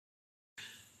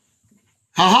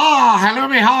Ha hello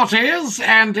me hearties,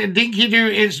 and dinky do,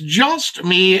 it's just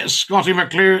me, Scotty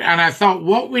McClue, and I thought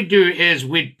what we'd do is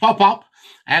we'd pop up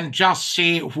and just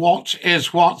see what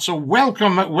is what. So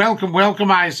welcome,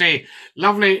 I say.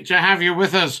 Lovely to have you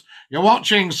with us. You're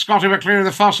watching Scotty McClue,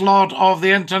 the First Lord of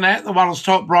the Internet, the world's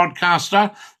top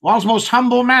broadcaster, world's most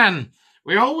humble man.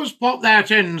 We always pop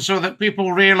that in so that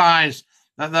people realise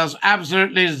that there's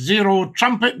absolutely zero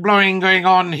trumpet blowing going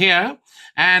on here,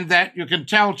 and that you can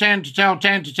tell 10 to tell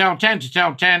 10 to tell 10 to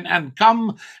tell 10 and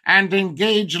come and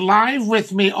engage live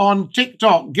with me on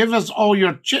TikTok. Give us all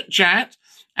your chit-chat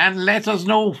and let us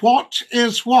know what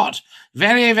is what.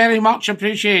 Very, very much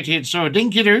appreciated. So,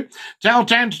 dinky-doo, tell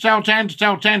 10 to tell 10 to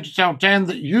tell 10 to tell 10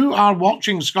 that you are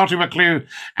watching Scotty McClue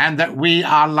and that we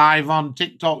are live on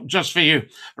TikTok just for you.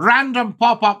 Random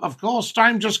pop-up, of course.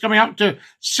 Time just coming up to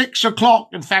 6 o'clock.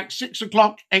 In fact, 6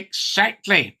 o'clock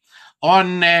exactly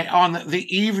on the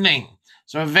evening.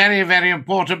 So very, very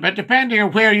important. But depending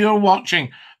on where you're watching,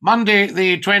 Monday,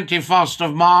 the 21st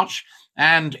of March,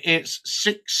 and it's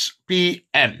 6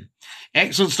 p.m.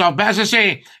 Excellent stuff. But as I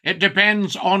say, it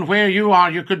depends on where you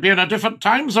are. You could be in a different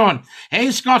time zone.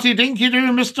 Hey, Scotty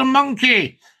Dinky-Doo, Mr.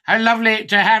 Monkey. How lovely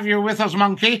to have you with us,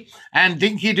 Monkey. And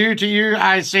Dinky-Doo to you,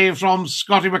 I say, from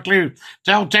Scotty McClue.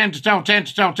 Tell 10 to tell 10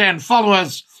 to tell 10. Follow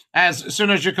us as soon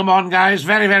as you come on, guys.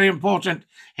 Very, very important.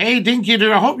 Hey,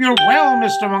 Dinky-Doo, I hope you're well,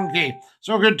 Mr. Monkey.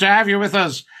 So good to have you with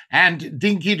us. And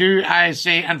Dinky-Doo, I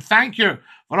say, and thank you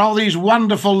for all these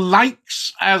wonderful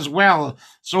likes as well.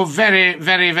 So very,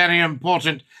 very, very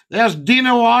important. There's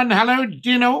Dino on. Hello,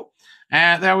 Dino.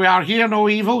 There we are. Hear no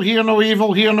evil, hear no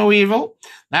evil, hear no evil.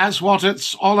 That's what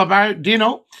it's all about,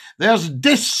 Dino. There's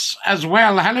Dis as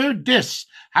well. Hello, Dis.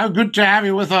 How good to have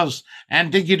you with us.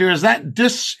 And Dinky-Doo, is that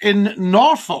Dis in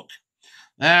Norfolk?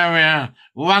 There we are.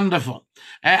 Wonderful.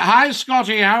 Hi,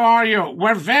 Scotty. How are you?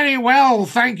 We're very well.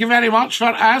 Thank you very much for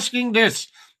asking this.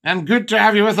 And good to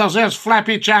have you with us. There's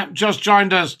Flappy Chap just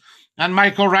joined us. And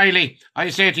Michael Riley,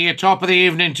 I say to you, top of the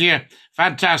evening to you.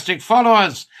 Fantastic. Follow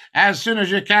us as soon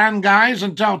as you can, guys,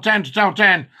 and tell 10 to tell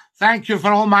 10. Thank you for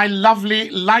all my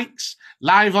lovely likes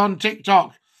live on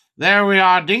TikTok. There we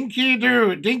are.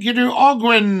 Dinky-Doo. Dinky-Doo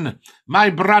Ogwin,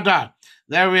 my brother.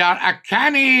 There we are, a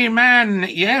canny man.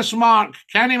 Yes, Mark,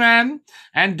 canny man.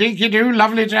 And Dinky-Doo,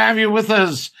 lovely to have you with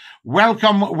us.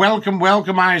 Welcome, welcome,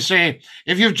 welcome, I say.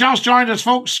 If you've just joined us,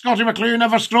 folks, Scotty McClue,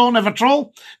 never scroll, never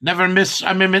troll. Never miss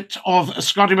a minute of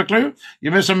Scotty McClue.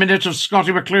 You miss a minute of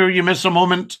Scotty McClue, you miss a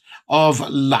moment of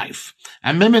life.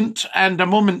 A mimint and a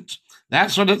moment.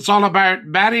 That's what it's all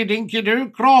about. Barry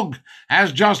Dinky-Doo Krog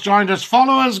has just joined us.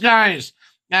 Follow us, guys,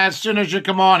 as soon as you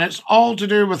come on. It's all to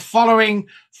do with following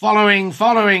Scotty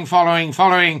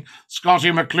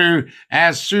McClue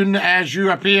as soon as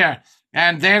you appear.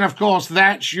 And then, of course,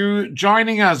 that's you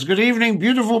joining us. Good evening,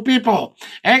 beautiful people.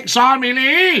 Ex-Army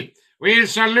Lee, we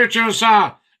salute you,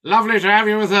 sir. Lovely to have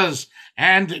you with us.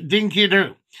 And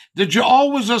Dinky-Doo, did you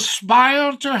always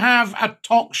aspire to have a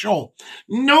talk show?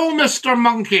 No, Mr.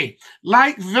 Monkey.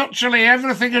 Like virtually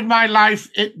everything in my life,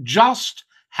 it just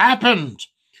happened.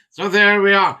 So there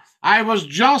we are. I was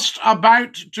just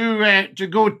about to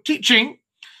go teaching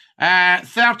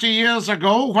 30 years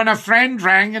ago when a friend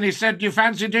rang and he said, do you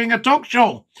fancy doing a talk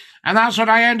show? And that's what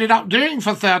I ended up doing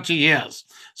for 30 years.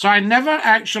 So I never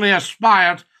actually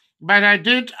aspired, but I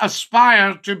did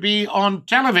aspire to be on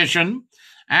television.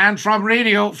 And from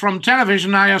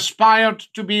television, I aspired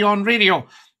to be on radio.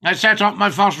 I set up my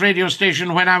first radio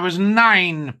station when I was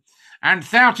 9. And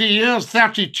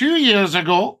 32 years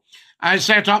ago, I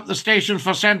set up the station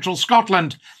for Central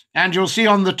Scotland, and you'll see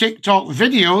on the TikTok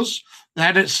videos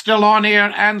that it's still on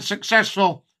air and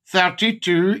successful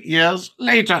 32 years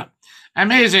later.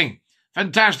 Amazing.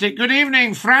 Fantastic. Good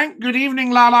evening, Frank. Good evening,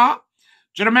 Lala.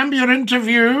 Do you remember your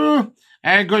interview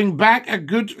going back a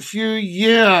good few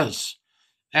years?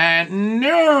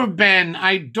 No, Ben,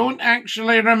 I don't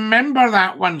actually remember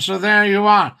that one. So there you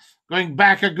are, going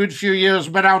back a good few years.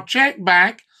 But I'll check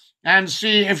back and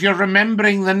see if you're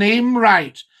remembering the name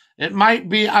right. It might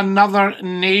be another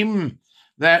name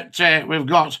that we've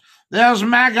got. There's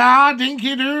Maga,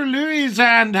 Dinky-Doo, Louise,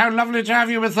 and how lovely to have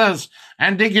you with us.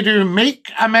 And Dinky-Doo,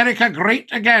 make America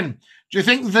great again. Do you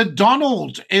think the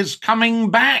Donald is coming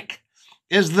back?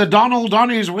 Is the Donald on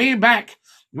his way back?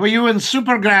 Were you in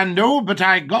Supergran? No, but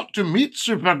I got to meet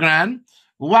Supergran.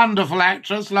 Wonderful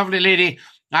actress, lovely lady.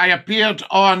 I appeared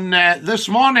on this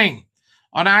morning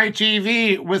on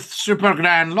ITV with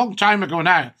Supergran, long time ago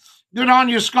now. Good on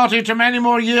you, Scotty, to many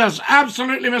more years.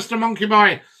 Absolutely, Mr. Monkey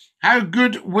Boy. How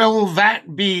good will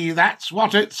that be? That's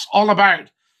what it's all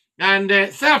about. And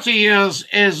 30 years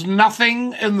is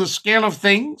nothing in the scale of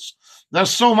things. There's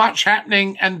so much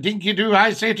happening, and dinky-doo,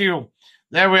 I say to you.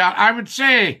 There we are. I would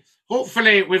say,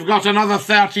 hopefully, we've got another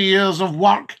 30 years of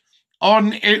work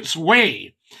on its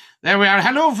way. There we are.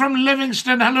 Hello from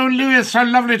Livingston. Hello, Lewis. How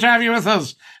lovely to have you with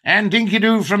us. And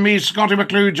dinky-doo from me, Scotty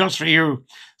McClue, just for you,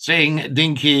 saying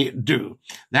dinky-doo.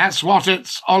 That's what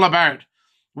it's all about.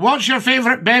 What's your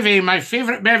favourite bevy? My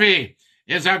favourite bevy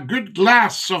is a good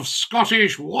glass of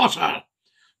Scottish water.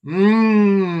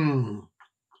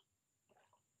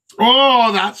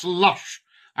 Oh, that's lush.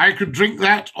 I could drink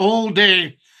that all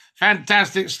day.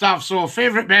 Fantastic stuff. So,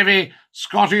 favourite bevy,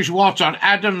 Scottish water.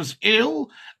 Adam's Ale,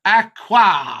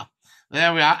 Aqua.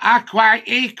 There we are. Aqua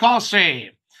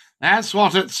Écossais. That's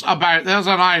what it's about. There's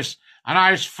a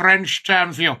nice French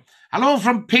term for you. Hello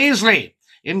from Paisley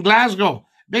in Glasgow.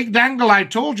 Big Dangle, I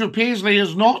told you Paisley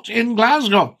is not in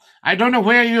Glasgow. I don't know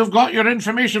where you've got your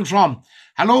information from.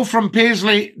 Hello from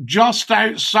Paisley, just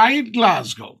outside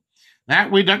Glasgow.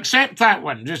 That we'd accept that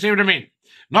one. Do you see what I mean?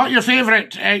 Not your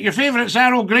favourite. Your favourite's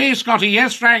Earl Grey, Scotty.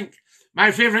 Yes, Frank.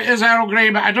 My favourite is Earl Grey,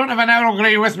 but I don't have an Earl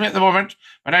Grey with me at the moment.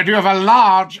 But I do have a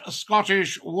large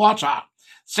Scottish water.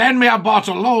 Send me a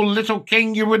bottle. Oh, little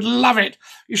king, you would love it.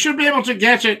 You should be able to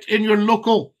get it in your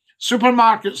local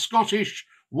supermarket, Scottish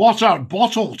water,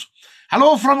 bottled.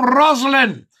 Hello from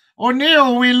Roslyn.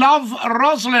 O'Neill, we love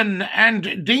Roslyn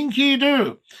and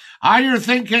dinky-doo. Are you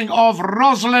thinking of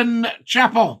Roslyn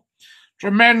Chapel?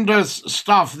 Tremendous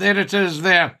stuff. There it is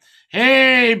there.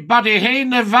 Hey, buddy. Hey,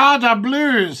 Nevada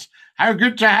Blues. How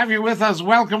good to have you with us.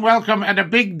 Welcome, welcome, and a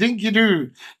big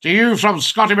dinky-doo to you from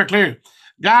Scotty McClue.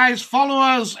 Guys, follow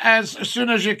us as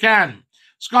soon as you can.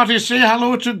 Scotty, say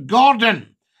hello to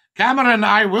Gordon. Cameron,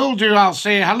 I will do. I'll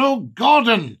say hello,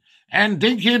 Gordon, and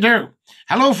dinky-doo.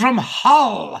 Hello from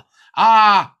Hull.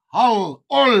 Hull.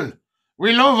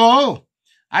 We love Hull.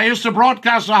 I used to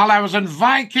broadcast to Hull. I was on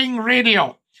Viking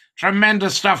Radio.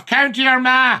 Tremendous stuff. County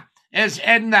Armagh is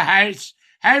in the house.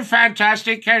 How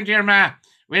fantastic, County Armagh.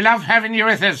 We love having you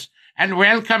with us. And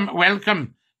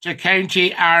welcome to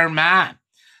County Armagh.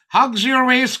 Hugs your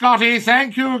way, Scotty.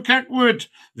 Thank you, Kirkwood.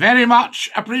 Very much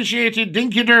appreciated.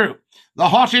 Dinky-doo. The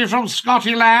hottie from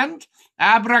Scottyland.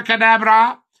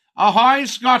 Abracadabra. Ahoy,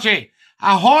 Scotty.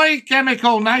 Ahoy,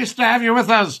 Chemical. Nice to have you with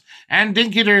us. And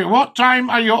dinky-doo. What time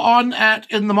are you on at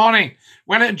in the morning?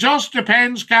 Well, it just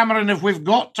depends, Cameron, if we've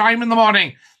got time in the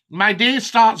morning. My day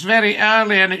starts very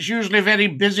early and it's usually very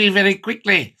busy very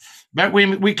quickly. But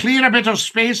we clear a bit of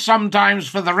space sometimes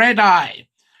for the red eye,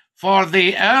 for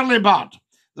the early bird.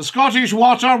 The Scottish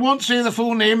water, won't say the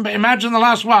full name, but imagine the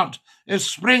last word is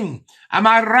spring. Am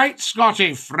I right,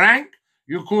 Scotty? Frank,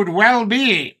 you could well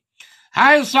be.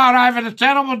 Hi, sir, I've had a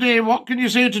terrible day. What can you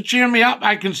say to cheer me up?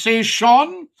 I can say,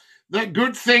 Sean, that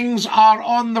good things are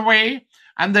on the way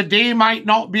and the day might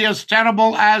not be as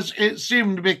terrible as it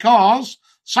seemed because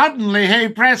suddenly, hey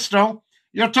presto,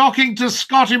 you're talking to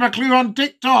Scotty McClue on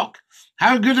TikTok.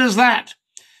 How good is that?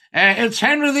 It's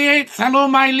Henry VIII. Hello,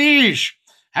 my liege.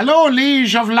 Hello,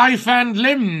 liege of life and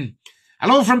limb.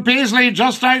 Hello from Paisley,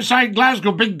 just outside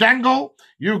Glasgow. Big Dangle,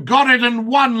 you got it in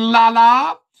one,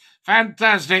 la-la.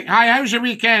 Fantastic. Hi, how's your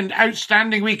weekend?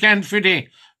 Outstanding weekend, foodie.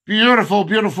 Beautiful,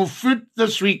 beautiful food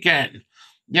this weekend.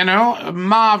 You know,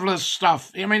 marvellous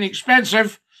stuff. I mean,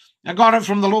 expensive. I got it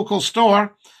from the local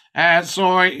store.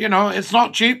 So, you know, it's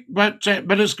not cheap, but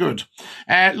it's good.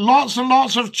 Lots and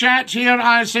lots of chat here,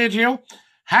 I say to you.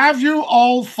 Have you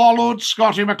all followed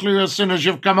Scotty McClue as soon as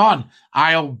you've come on?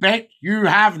 I'll bet you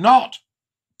have not.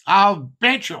 I'll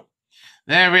bet you.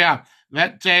 There we are.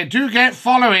 But do get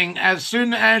following as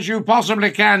soon as you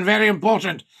possibly can. Very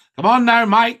important. Come on now,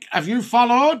 Mike. Have you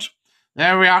followed?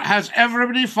 There we are. Has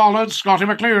everybody followed Scotty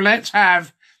McClue? Let's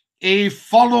have a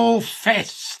follow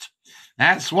fest.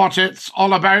 That's what it's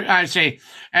all about, I say.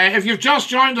 If you've just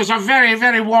joined us, a very,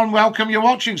 very warm welcome. You're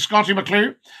watching Scotty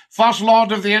McClue, First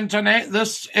Lord of the Internet.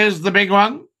 This is the big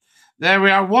one. There we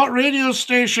are. What radio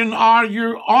station are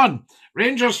you on?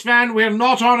 Rangers fan, we're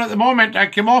not on at the moment. I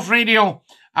came off radio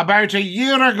about a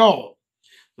year ago.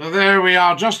 So there we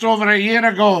are, just over a year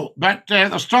ago. But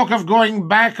there's talk of going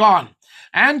back on.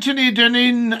 Anthony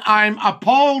Deneen, I'm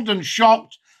appalled and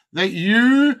shocked that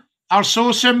you are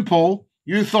so simple.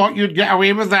 You thought you'd get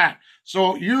away with that.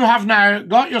 So you have now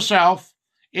got yourself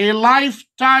a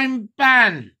lifetime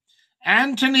ban.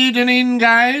 Anthony Deneen,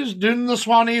 guys, doing the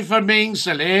Swanee for being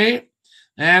silly.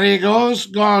 There he goes,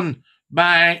 gone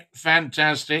by.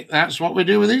 Fantastic. That's what we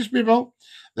do with these people.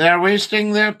 They're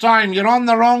wasting their time. You're on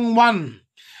the wrong one.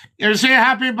 You say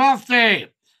happy birthday.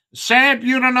 Seb,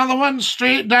 you're another one,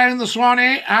 straight down the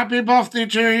Swanee. Happy birthday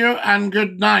to you and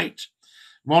good night.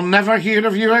 We'll never hear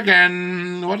of you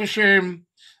again. What a shame.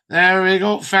 There we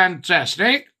go.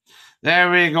 Fantastic.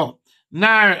 There we go.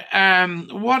 Now,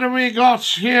 what have we got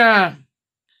here?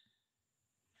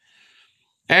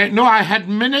 No, I had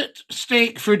minute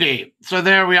steak foodie. So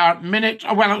there we are, minute.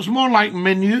 Well, it was more like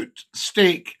minute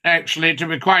steak, actually, to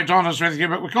be quite honest with you,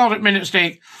 but we called it minute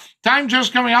steak. Time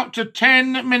just coming up to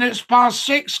 10 minutes past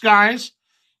 6, guys.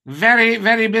 Very,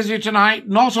 very busy tonight.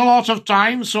 Not a lot of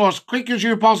time, so as quick as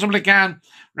you possibly can.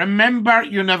 Remember,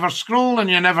 you never scroll and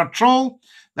you never troll.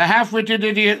 The half-witted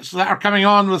idiots that are coming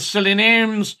on with silly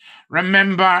names,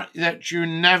 remember that you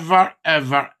never,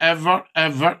 ever, ever,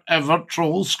 ever, ever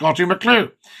troll Scottie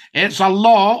McClue. It's a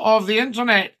law of the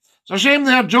internet. It's a shame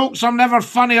their jokes are never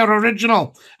funny or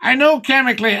original. I know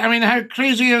chemically. I mean, how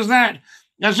crazy is that?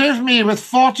 As if me, with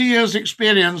 40 years'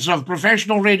 experience of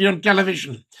professional radio and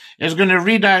television, is going to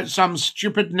read out some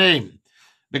stupid name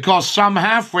because some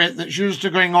half-wit that's used to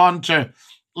going on to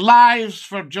lives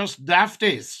for just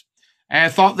dafties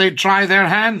thought they'd try their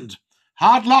hand.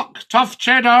 Hard luck, tough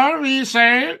cheddar, we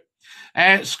say.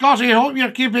 Scotty, hope you're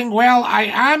keeping well. I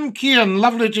am, Cian.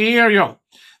 Lovely to hear you.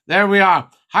 There we are.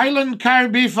 Highland cow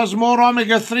beef has more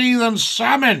omega-3 than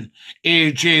salmon.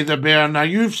 AJ the Bear. Now,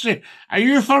 are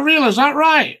you for real? Is that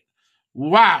right?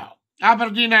 Wow.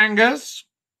 Aberdeen Angus.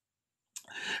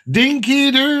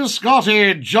 Dinky do,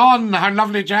 Scotty. John, how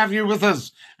lovely to have you with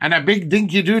us. And a big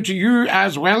dinky do to you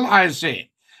as well, I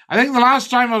say. I think the last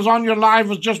time I was on your live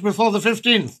was just before the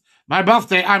 15th, my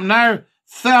birthday. I'm now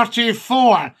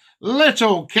 34.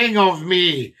 Little king of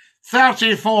me.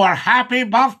 34. Happy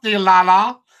birthday,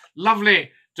 Lala.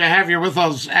 Lovely to have you with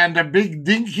us. And a big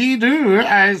dinky do,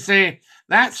 I say.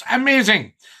 That's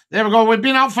amazing. There we go. We've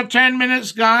been up for 10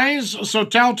 minutes, guys. So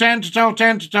tell 10 to tell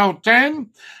 10 to tell 10.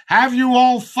 Have you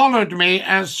all followed me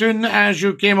as soon as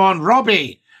you came on?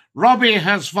 Robbie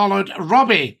has followed.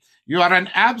 Robbie, you are an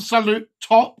absolute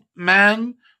top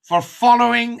man for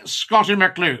following Scottie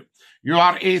McClue. You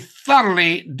are a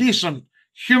thoroughly decent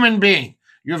human being.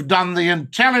 You've done the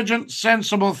intelligent,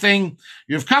 sensible thing.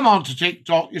 You've come on to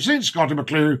TikTok, you've seen Scottie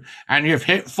McClue, and you've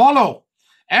hit follow.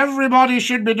 Everybody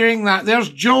should be doing that. There's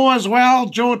Joe as well,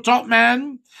 Joe Top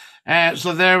Man.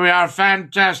 So there we are,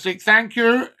 fantastic. Thank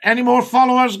you. Any more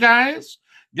followers, guys?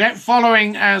 Get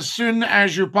following as soon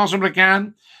as you possibly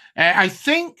can. I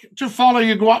think to follow,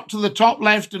 you go up to the top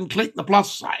left and click the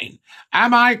plus sign.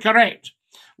 Am I correct?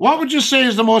 What would you say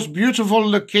is the most beautiful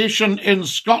location in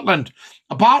Scotland,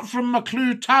 apart from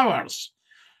McClue Towers?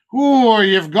 Oh,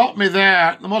 you've got me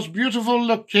there. The most beautiful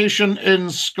location in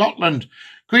Scotland.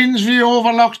 Queensview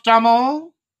Overlook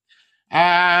Tummel.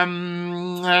 Yes.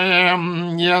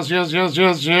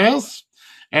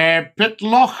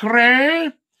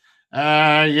 Pitlochray.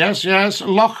 Yes.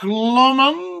 Loch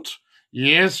Lomond.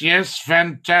 Yes,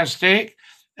 fantastic.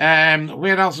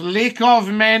 Where else? Lake of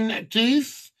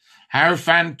Menteith. How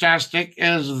fantastic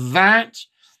is that?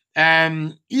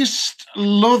 East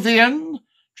Lothian.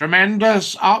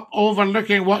 Tremendous, up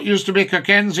overlooking what used to be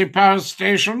Cockenzie Power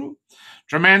Station.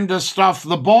 Tremendous stuff.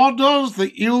 The Borders,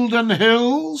 the Eildon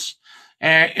Hills,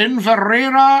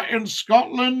 Inverera in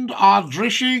Scotland,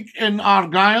 Ardrishig in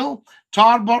Argyll,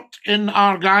 Tarbert in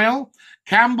Argyll,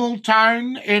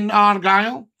 Campbelltown in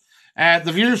Argyll.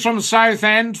 The view from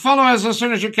Southend. Follow us as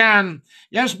soon as you can.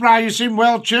 Yes, brah, you seem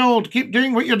well chilled. Keep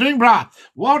doing what you're doing, brah.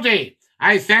 Wardy,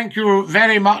 I thank you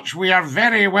very much. We are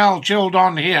very well chilled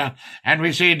on here, and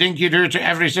we say dinky do to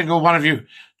every single one of you.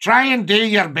 Try and do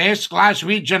your best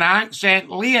Glaswegian accent,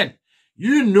 Liam.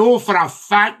 You know for a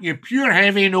fact, you pure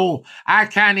heavy know, I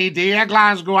can't do a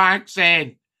Glasgow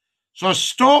accent. So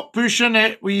stop pushing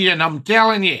it, Ian, I'm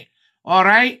telling you. All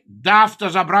right? Daft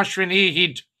as a brush when he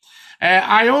heed.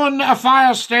 I own a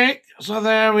fire stick, so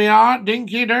there we are,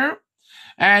 dinky do.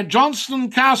 Johnston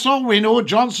Castle, we know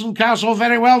Johnston Castle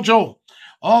very well, Joe.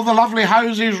 All the lovely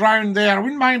houses round there. I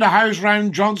wouldn't mind a house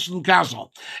round Johnston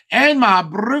Castle. Emma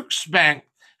Brooksbank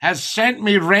has sent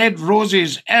me red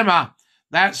roses. Emma,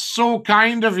 that's so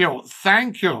kind of you.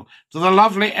 Thank you to the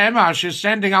lovely Emma. She's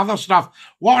sending other stuff.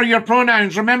 What are your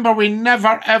pronouns? Remember, we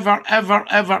never,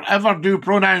 ever do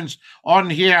pronouns on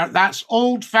here. That's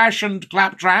old-fashioned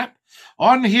claptrap.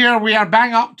 On here, we are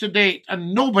bang up to date,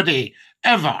 and nobody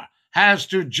ever has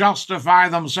to justify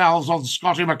themselves on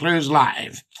Scottie McClue's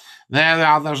Live. There they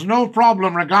are. There's no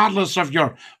problem, regardless of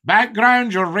your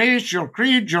background, your race, your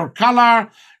creed, your colour,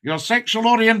 your sexual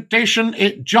orientation.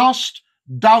 It just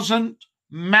doesn't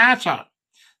matter.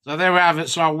 So there we have it.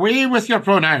 So away with your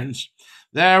pronouns.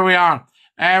 There we are.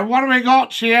 What have we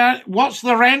got here? What's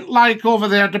the rent like over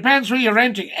there? Depends where you're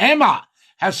renting. Emma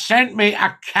has sent me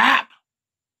a cap.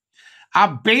 A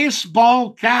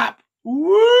baseball cap.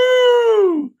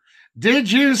 Woo!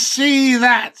 Did you see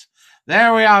that?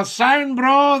 There we are. Sound,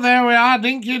 bro. There we are.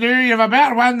 Dinky do. You have a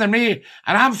better one than me.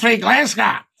 And I'm frae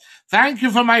Glasgow. Thank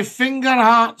you for my finger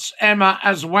hearts, Emma,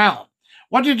 as well.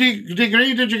 What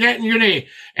degree did you get in uni?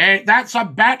 That's a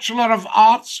Bachelor of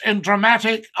Arts in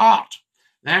Dramatic Art.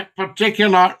 That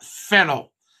particular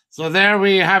fellow. So there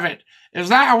we have it. Is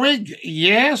that a wig?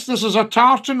 Yes, this is a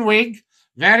tartan wig.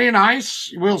 Very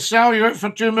nice. We'll sell you it for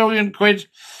 2 million quid.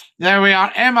 There we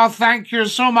are. Emma, thank you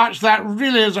so much. That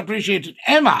really is appreciated.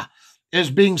 Emma is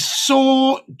being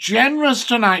so generous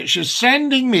tonight. She's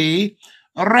sending me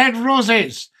red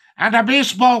roses and a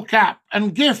baseball cap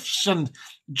and gifts and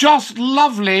just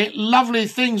lovely, lovely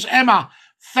things. Emma,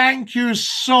 thank you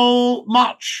so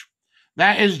much.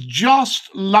 That is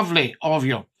just lovely of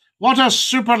you. What a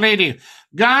super lady.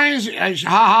 Guys,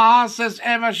 ha, says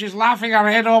Emma. She's laughing her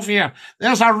head off here.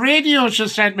 There's a radio she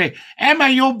sent me. Emma,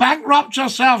 you'll bankrupt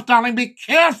yourself, darling. Be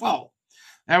careful.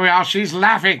 There we are. She's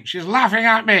laughing. She's laughing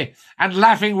at me and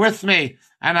laughing with me.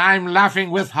 And I'm laughing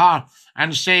with her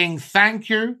and saying thank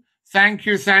you, thank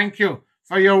you, thank you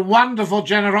for your wonderful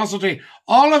generosity.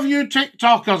 All of you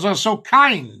TikTokers are so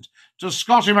kind to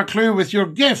Scottie McClue with your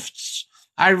gifts.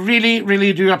 I really,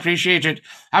 really do appreciate it.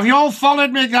 Have you all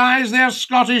followed me, guys? There's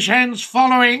Scottish Hens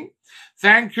following.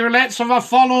 Thank you. Let's have a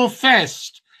follow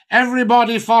fest.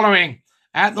 Everybody following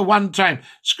at the one time.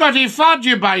 Scotty, fad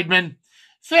you Bideman.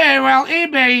 Very well,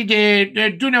 eBay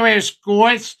down the West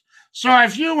Coast. So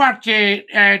if you were to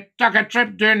take a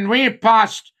trip down way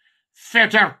past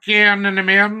Fettercairn and the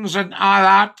Mearns and all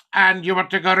that, and you were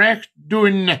to go right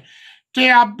down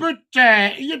to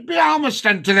about, you'd be almost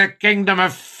into the Kingdom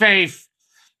of Fife.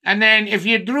 And then if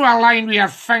you drew a line with your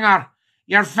finger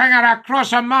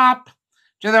across a map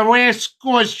to the West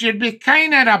Coast, you'd be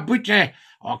kind of about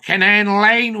kind of in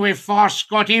line with for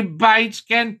Scotty Bites,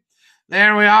 ken.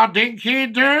 There we are, dinky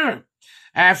do.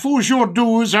 Foo's your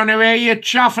do's on the way you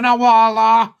chaffing a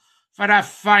wall for a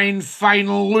fine,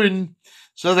 fine loon.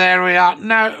 So there we are.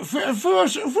 Now,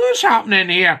 what's happening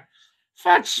here?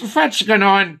 What's going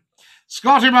on?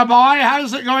 Scotty, my boy,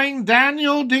 how's it going?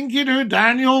 Daniel Dinky-Doo,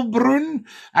 Daniel Brun,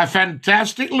 a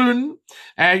fantastic loon.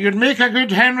 You'd make a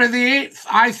good Henry VIII.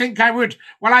 I think I would.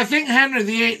 Well, I think Henry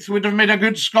VIII would have made a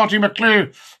good Scottie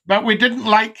McClue, but we didn't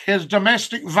like his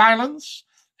domestic violence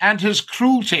and his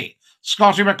cruelty.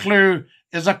 Scottie McClue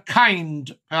is a kind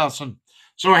person.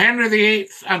 So Henry VIII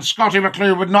and Scottie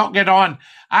McClue would not get on.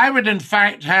 I would, in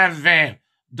fact, have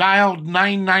dialed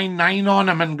 999 on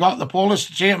him and got the police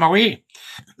to take him away.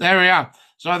 There we are.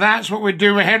 So that's what we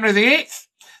do with Henry VIII.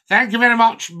 Thank you very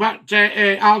much, but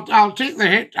I'll take the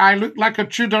hit. I look like a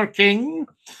Tudor king.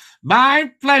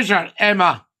 My pleasure,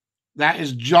 Emma. That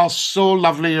is just so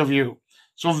lovely of you.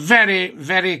 So very,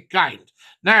 very kind.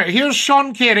 Now, here's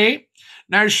Sean Carey.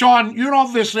 Now, Sean, you're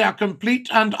obviously a complete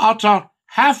and utter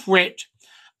half-wit.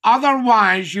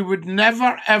 Otherwise, you would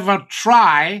never, ever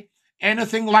try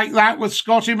anything like that with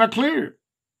Scottie McClue.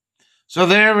 So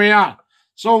there we are.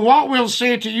 So what we'll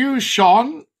say to you,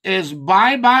 Sean, is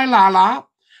bye-bye, Lala.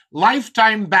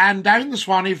 Lifetime ban down the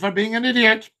Swanee for being an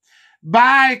idiot.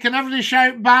 Bye. Can everybody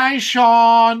shout, bye,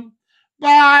 Sean?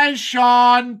 Bye,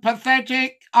 Sean.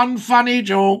 Pathetic, unfunny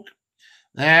joke.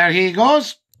 There he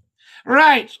goes.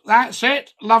 Right, that's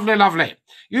it. Lovely, lovely.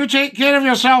 You take care of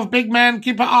yourself, big man.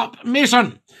 Keep it up.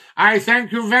 Mason, I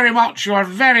thank you very much. You are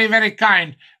very, very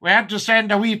kind. We had to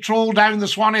send a wee troll down the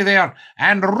Swanee there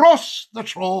and roast the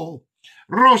troll.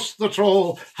 Roast the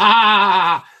troll.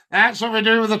 Ha! That's what we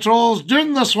do with the trolls.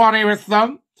 Doing the Swanee with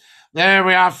them. There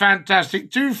we are.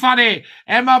 Fantastic. Too funny.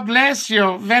 Emma, bless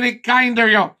you. Very kind of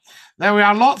you. There we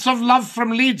are. Lots of love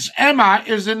from Leeds. Emma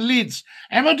is in Leeds.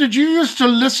 Emma, did you used to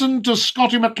listen to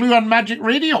Scottie McClue on Magic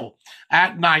Radio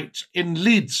at night in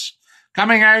Leeds?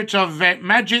 Coming out of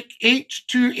Magic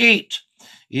 828.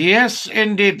 Yes,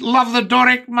 indeed. Love the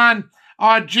Doric, man.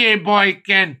 Oh, J-boy,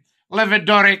 Ken. Live a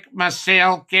Doric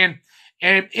myself, Ken.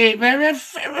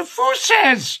 Who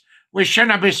says we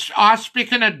shouldn't be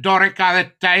speaking of Doric all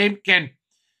the time, Ken?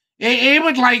 He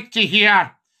would like to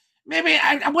hear. Maybe,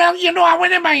 well, you know, I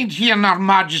wouldn't mind hearing Her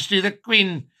Majesty, the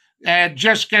Queen,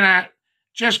 just gonna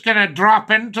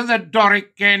drop into the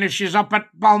Doric, Ken, if she's up at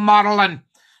Balmoral and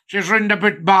she's round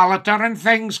about Ballater and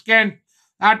things, Ken.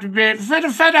 That would be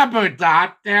fed about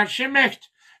that there, she might.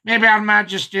 Maybe Her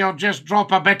Majesty will just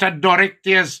drop a bit of Doric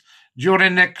to us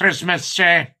during the Christmas,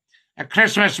 a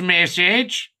Christmas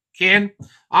message, Ken.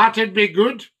 That'd be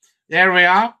good. There we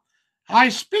are. I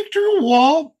speak to you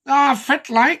all, fit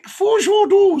like fools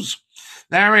do's.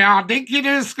 There we are. Dinky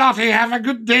do, Scotty. Have a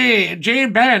good day. J.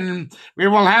 Ben, we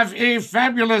will have a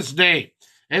fabulous day.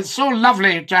 It's so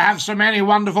lovely to have so many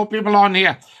wonderful people on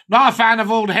here. Not a fan of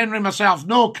old Henry myself.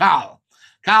 No, Carl.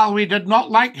 Cal, we did not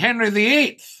like Henry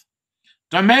VIII.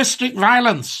 Domestic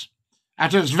violence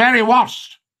at its very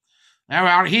worst. There we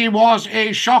are. He was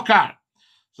a shocker.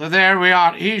 So there we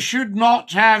are. He should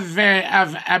not have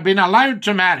been allowed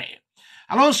to marry.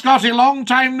 Hello, Scotty. Long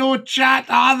time no chat.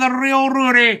 The real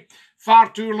Rory.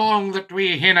 Far too long that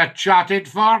we hinna chatted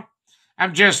for.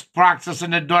 I'm just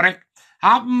practicing the Doric.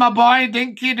 Happen, my boy.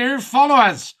 Dinky do. Follow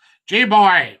us.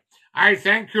 J-boy, I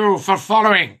thank you for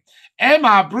following.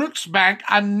 Emma Brooksbank,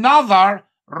 another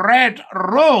red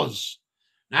rose.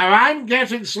 Now, I'm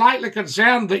getting slightly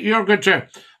concerned that you're going to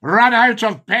run out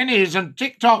of pennies and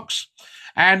TikToks.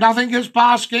 And nothing is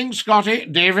passing, Scotty.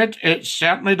 David, it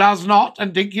certainly does not.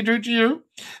 And dinky do to you.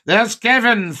 There's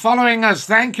Kevin following us.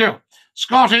 Thank you.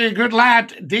 Scotty, good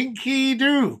lad. Dinky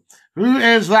do. Who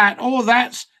is that? Oh,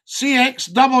 that's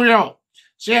CXW.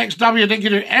 CXW, dinky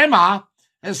do. Emma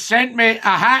has sent me a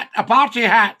hat, a party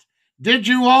hat. Did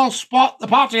you all spot the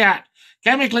party hat?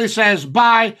 Chemically says,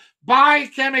 bye. Bye,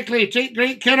 Chemically. Take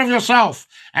great care of yourself.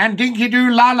 And dinky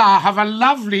do Lala, have a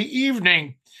lovely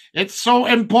evening. It's so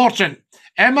important.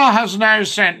 Emma has now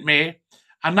sent me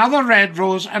another red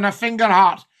rose and a finger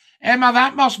heart. Emma,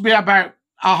 that must be about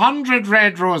 100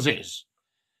 red roses.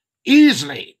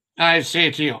 Easily, I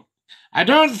say to you. I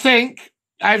don't think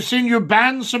I've seen you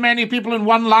ban so many people in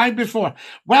one live before.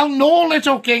 Well, no,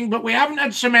 little king, but we haven't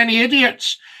had so many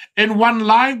idiots in one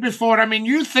live before. I mean,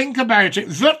 you think about it.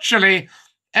 Virtually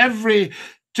every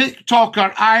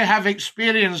TikToker I have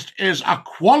experienced is a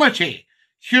quality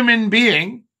human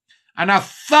being and a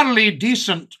thoroughly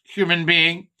decent human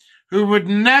being who would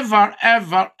never,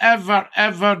 ever, ever,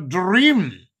 ever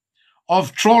dream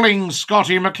of trolling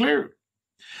Scottie McClue.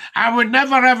 I would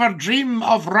never, ever dream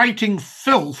of writing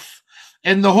filth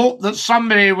in the hope that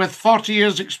somebody with 40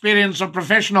 years' experience of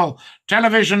professional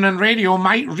television and radio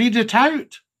might read it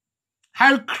out.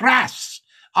 How crass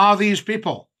are these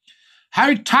people?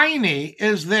 How tiny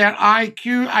is their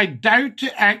IQ? I doubt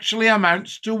it actually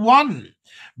amounts to 1.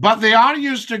 But they are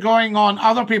used to going on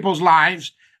other people's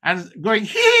lives and going,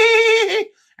 hee.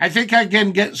 I think I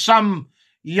can get some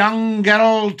young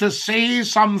girl to say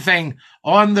something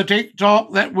on the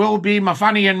TikTok that will be my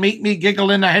funny and make me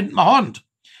giggle in a hint my hunt.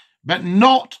 But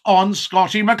not on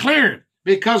Scottie McClue,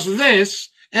 because this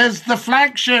is the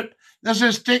flagship. This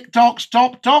is TikTok's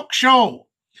top talk show.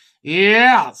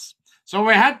 Yes. So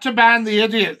we had to ban the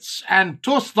idiots and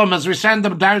toast them as we send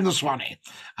them down the Swanee.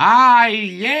 Ah,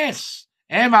 yes.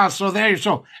 Emma, so there you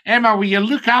go. Emma, will you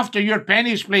look after your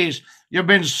pennies, please? You've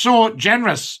been so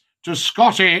generous to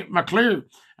Scottie McClue.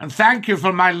 And thank you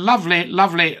for my lovely,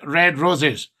 lovely red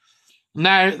roses.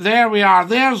 Now, there we are.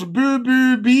 There's Boo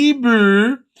Boo Bee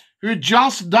Boo, who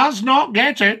just does not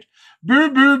get it. Boo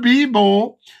Boo Bee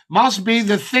Boo must be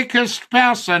the thickest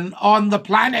person on the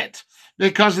planet,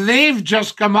 because they've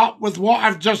just come up with what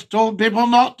I've just told people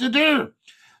not to do.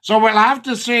 So we'll have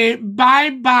to say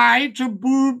bye-bye to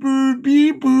Boo Boo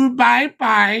Bee Boo,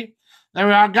 bye-bye. There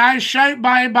we are, guys. Shout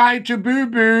bye-bye to Boo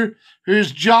Boo,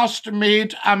 who's just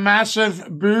made a massive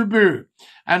boo-boo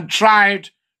and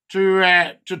tried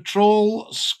to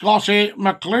troll Scottie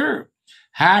McClue.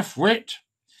 Half-wit.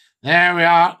 There we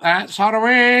are. That's her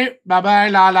away. Bye-bye,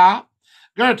 Lala.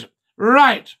 Good.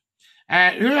 Right.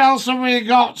 Who else have we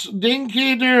got?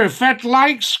 Dinky do. Fit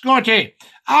like Scottie.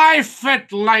 I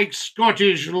fit like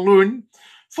Scottish loon.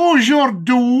 For your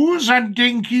do's and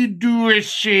Dinky do is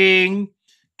saying.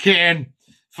 Ken.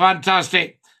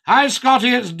 Fantastic. Hi,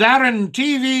 Scottie. It's Darren,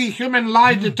 TV Human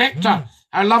Lie Detector.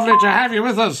 How lovely to have you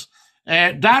with us.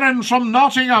 Darren from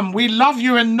Nottingham. We love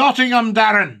you in Nottingham,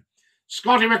 Darren.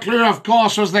 Scottie McClue, of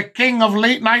course, was the king of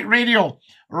late-night radio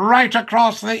right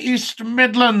across the East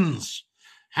Midlands.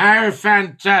 How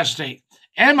fantastic.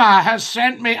 Emma has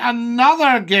sent me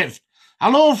another gift.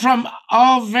 Hello from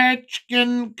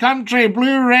Ovechkin Country,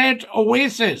 Blue Red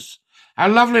Oasis. How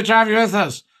lovely to have you with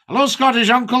us. Hello, Scottish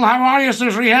Uncle. How are you,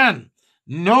 says Rihan?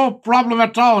 No problem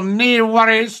at all. No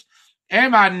worries.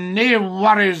 Emma, no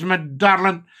worries, my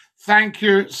darling. Thank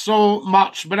you so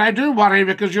much. But I do worry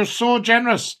because you're so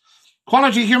generous.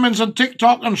 Quality humans on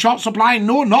TikTok and short supply.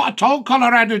 No, not at all,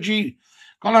 Colorado Jeep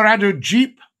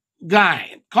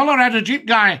guy.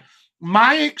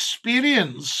 My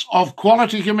experience of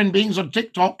quality human beings on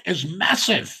TikTok is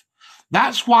massive.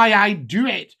 That's why I do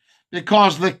it,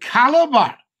 because the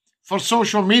caliber for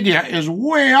social media is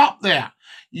way up there.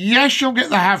 Yes, you'll get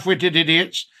the half-witted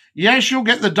idiots. Yes, you'll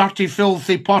get the dirty,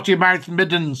 filthy, potty-mouthed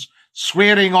middens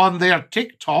swearing on their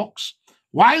TikToks.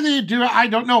 Why they do it, I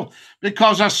don't know.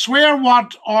 Because a swear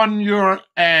word on your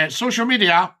social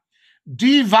media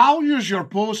devalues your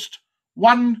post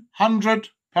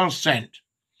 100%.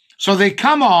 So they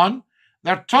come on,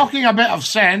 they're talking a bit of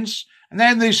sense, And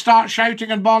then they start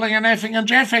shouting and bawling and effing and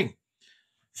jeffing.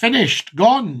 Finished,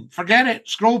 gone, forget it,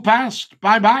 scroll past,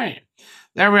 bye-bye.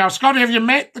 There we are. Scotty, have you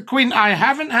met the Queen? I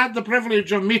haven't had the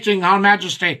privilege of meeting Her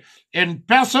Majesty in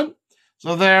person,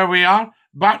 so there we are.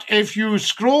 But if you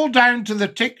scroll down to the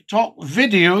TikTok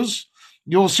videos,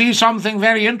 you'll see something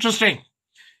very interesting.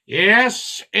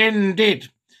 Yes, indeed.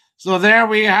 So there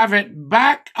we have it.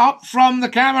 Back up from the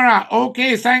camera.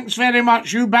 Okay, thanks very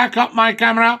much. You back up my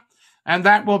camera, and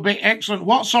that will be excellent.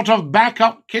 What sort of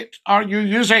backup kit are you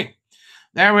using?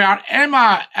 There we are.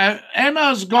 Emma.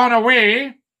 Emma's gone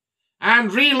away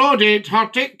and reloaded her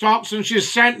TikToks, and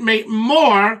she's sent me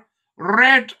more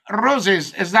red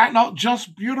roses. Is that not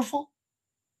just beautiful?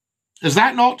 Is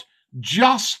that not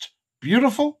just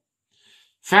beautiful?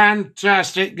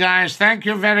 Fantastic, guys. Thank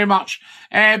you very much.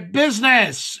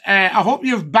 Business. I hope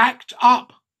you've backed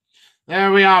up.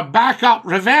 There we are. Back up.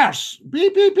 Reverse.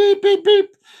 Beep, beep, beep, beep,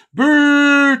 beep.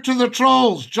 Boo to the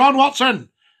trolls. John Watson.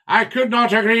 I could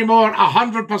not agree more.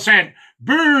 100%.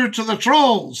 Boo to the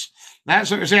trolls.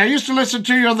 That's what you say. I used to listen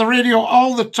to you on the radio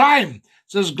all the time,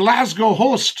 says Glasgow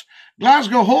Host.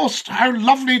 Glasgow Host, how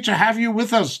lovely to have you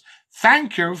with us.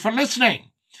 Thank you for listening.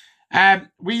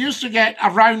 We used to get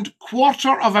around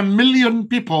 250,000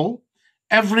 people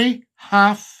every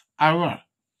half hour.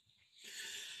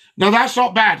 Now, that's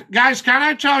not bad. Guys, can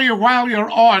I tell you, while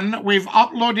you're on, we've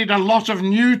uploaded a lot of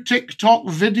new TikTok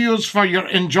videos for your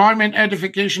enjoyment,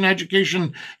 edification,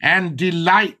 education, and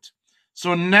delight.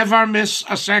 So never miss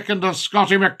a second of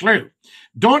Scotty McClue.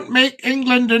 Don't make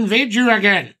England invade you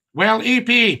again. Well, EP,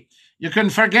 you can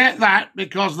forget that,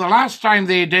 because the last time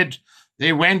they did,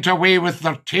 they went away with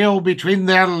their tail between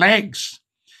their legs.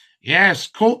 Yes,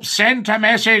 Cope sent a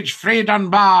message frae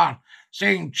Dunbar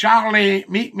saying, Charlie,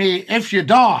 meet me if you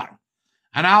dare,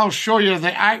 and I'll show you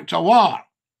the act of war.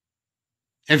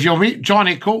 If you'll meet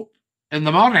Johnny Cope in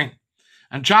the morning.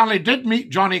 And Charlie did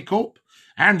meet Johnny Cope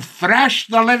and thrashed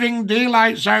the living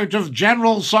daylights out of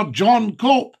General Sir John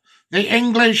Cope, the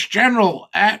English general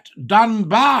at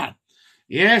Dunbar.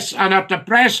 Yes, and at the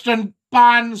Preston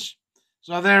Pans.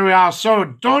 So there we are. So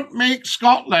don't make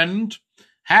Scotland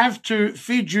have to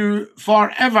feed you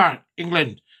forever,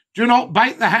 England. Do not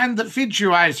bite the hand that feeds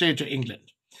you, I say to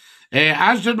England.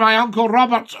 As did my Uncle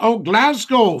Robert. Oh,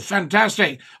 Glasgow.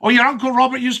 Fantastic. Oh, your Uncle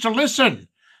Robert used to listen.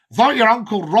 I thought your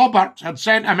Uncle Robert had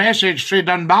sent a message through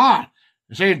Dunbar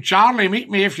saying, Charlie, meet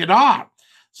me if you dare.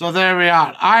 So there we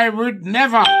are. I would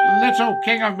never, little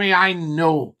king of me, I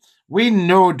know. We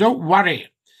know, don't worry.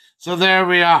 So there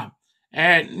we are.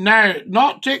 Now,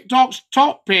 not TikTok's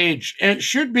top page. It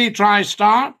should be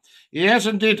TriStar. Yes,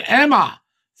 indeed. Emma,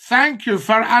 thank you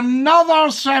for another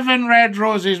 7 red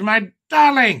roses, my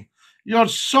darling. You're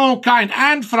so kind.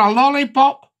 And for a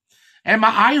lollipop. Emma,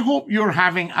 I hope you're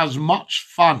having as much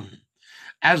fun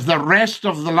as the rest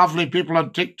of the lovely people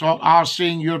on TikTok are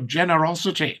seeing your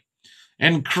generosity.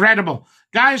 Incredible.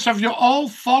 Guys, have you all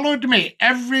followed me?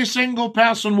 Every single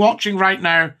person watching right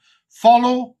now,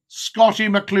 follow Scotty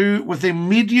McClue with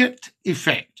immediate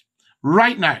effect.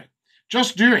 Right now.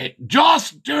 Just do it.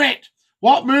 Just do it.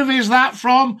 What movie is that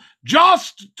from?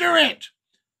 Just do it.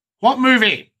 What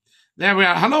movie? There we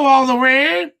are. Hello all the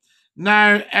way.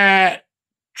 Now,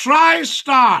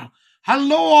 TriStar.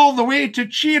 Hello all the way to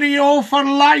Cheerio for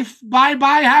life.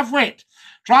 Bye-bye, halfwit.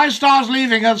 TriStar's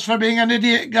leaving us for being an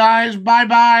idiot, guys.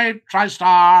 Bye-bye,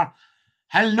 TriStar.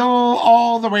 Hello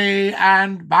all the way,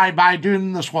 and bye-bye,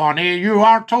 Doon the Swanee. You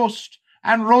are toast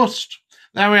and roast.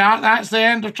 There we are. That's the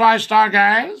end of TriStar,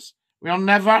 guys. We'll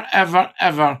never, ever,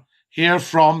 ever hear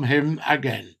from him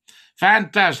again.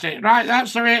 Fantastic. Right,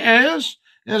 that's the way it is.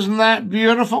 Isn't that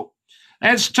beautiful?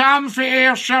 It's Tam for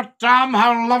Ayrshire. Tam,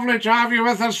 how lovely to have you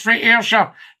with us for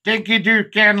Ayrshire. Dinky do,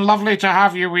 Ken. Lovely to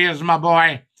have you with us, my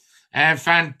boy.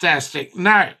 Fantastic.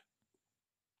 Now,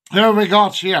 who we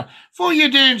got here? For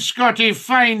you doing, Scotty,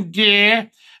 fine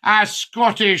day. A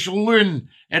Scottish loon.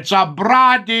 It's a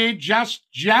bra day,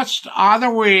 just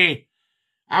other way.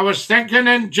 I was thinking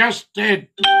and just maybe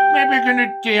going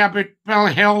to do a bit Bill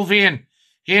Helvian.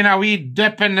 In a wee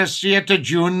dip in the sea to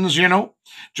Junes, you know.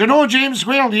 Do you know James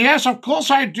Whale? Yes, of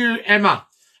course I do, Emma.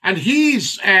 And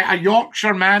he's a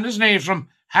Yorkshire man, isn't he, from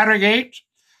Harrogate?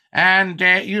 And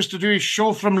used to do his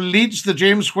show from Leeds, the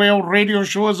James Whale radio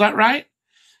show, is that right?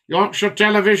 Yorkshire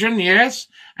Television, yes.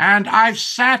 And I've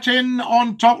sat in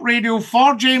on talk radio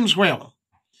for James Whale.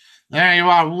 There you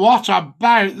are. What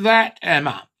about that,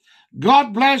 Emma?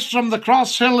 God bless from the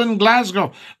Cross Hill in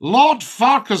Glasgow. Lord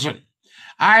Farquharson.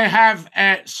 I have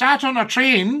sat on a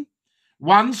train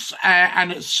once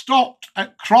and it stopped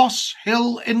at Cross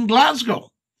Hill in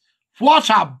Glasgow. What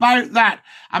about that?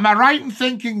 Am I right in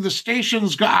thinking the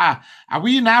station's got a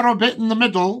wee narrow bit in the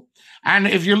middle, and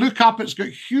if you look up, it's got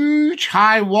huge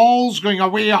high walls going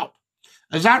away up?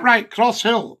 Is that right? Cross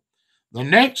Hill. The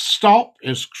next stop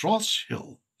is Cross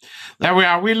Hill. There we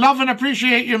are. We love and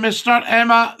appreciate you, Mr.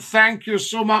 Emma. Thank you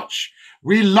so much.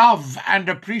 We love and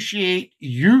appreciate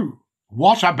you.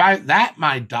 What about that,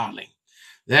 my darling?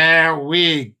 There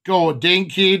we go.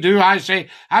 Dinky do, I say.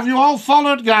 Have you all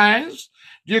followed, guys?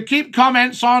 Do you keep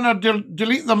comments on or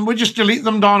delete them? We just delete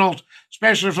them, Donald,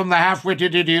 especially from the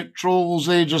half-witted idiot trolls.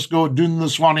 They just go doon the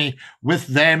swanny with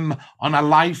them on a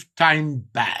lifetime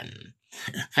ban.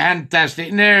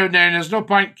 Fantastic. No, there's no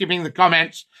point keeping the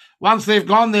comments. Once they've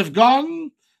gone, they've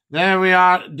gone. There we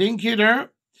are, Dinky-do.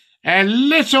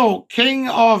 Little king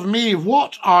of me,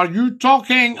 what are you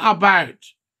talking about?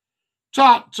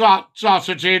 Tut, tut,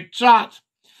 tutity, tut.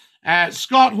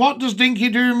 Scott, what does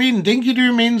Dinky-do mean?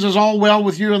 Dinky-do means is all well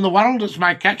with you in the world. It's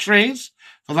my catchphrase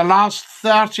for the last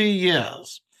 30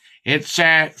 years. It's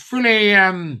fully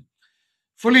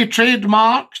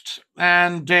trademarked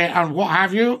and what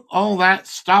have you, all that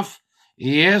stuff.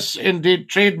 Yes, indeed,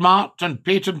 trademarked and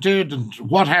patented and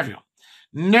what have you.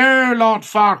 No, Lord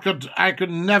Farquhar, I could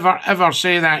never, ever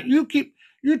say that. You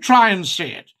try and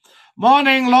say it.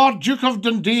 Morning, Lord Duke of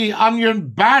Dundee, Onion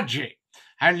Badgie.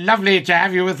 How lovely to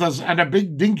have you with us, and a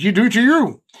big dinky-do to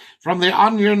you from the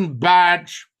Onion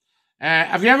Badge.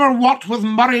 Have you ever worked with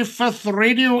Murray Fifth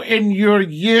Radio in your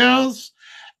years?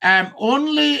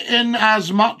 Only in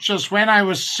as much as when I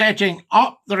was setting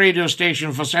up the radio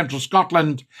station for Central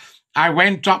Scotland, I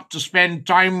went up to spend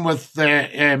time with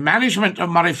the management of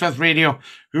Murray Fifth Radio,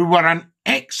 who were an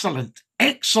excellent,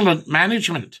 excellent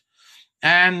management.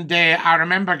 And I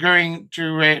remember going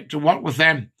to work with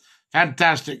them.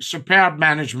 Fantastic, superb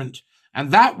management.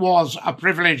 And that was a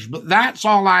privilege. But that's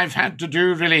all I've had to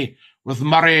do, really, with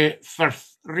Murray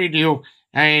Firth Radio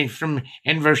from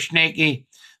Inversnaky.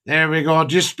 There we go.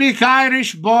 Do you speak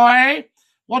Irish, boy?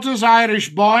 What is Irish,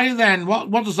 boy, then?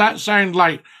 What does that sound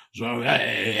like? So,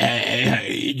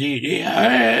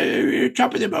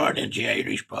 top of the morning to you,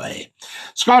 Irish boy.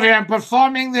 Scotty, I'm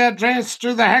performing the address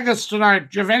to the haggis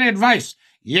tonight. Do you have any advice?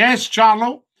 Yes,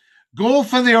 Charlo. Go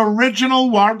for the original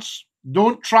words.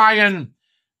 Don't try and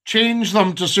change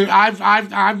them to suit.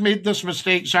 I've made this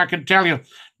mistake, so I can tell you.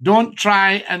 Don't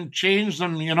try and change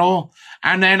them, you know.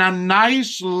 And then a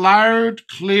nice, loud,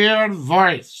 clear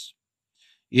voice.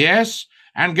 Yes,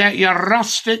 and get your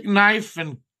rustic knife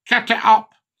and cut it up.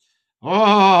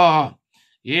 Oh,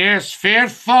 yes, fair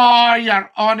for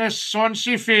your honest,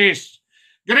 sonsy face.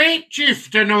 Great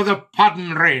chieftain o' the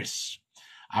puddin' race.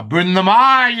 Aboon them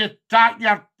a' you tak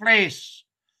your place.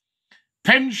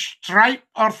 Pinch, stripe,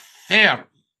 or fair.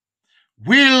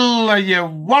 Will are you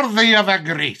worthy of a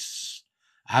grace,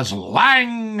 as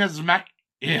lang as my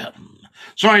earn.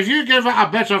 So if you give it a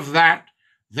bit of that,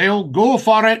 they'll go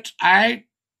for it, I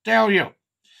tell you.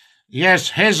 Yes,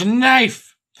 his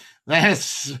knife.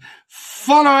 Yes.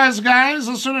 Follow us, guys,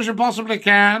 as soon as you possibly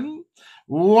can.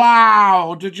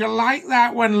 Wow, did you like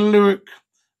that one, Luke?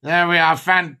 There we are,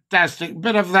 fantastic.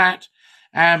 Bit of that.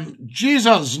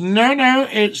 Jesus, no,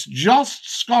 it's just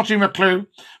Scotty McClue,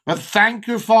 but thank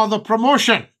you for the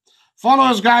promotion. Follow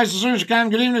us, guys, as soon as you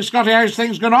can. Good evening, Scotty. How's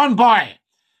things going on, boy?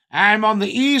 I'm on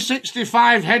the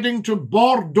E65 heading to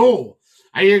Bordeaux.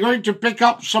 Are you going to pick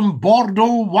up some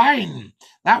Bordeaux wine?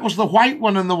 That was the white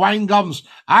one in the wine gums.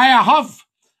 I have.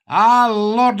 Ah,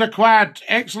 Lord de Quad,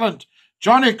 excellent.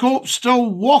 Johnny Cope's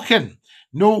still walking.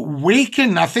 No,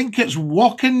 waking. I think it's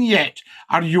walking yet.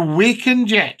 Are you wakened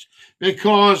yet?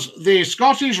 Because the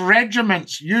Scottish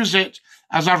regiments use it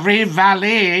as a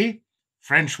réveillé,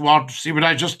 French word, see what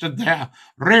I just did there,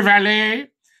 réveillé,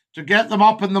 to get them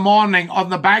up in the morning on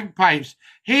the bagpipes.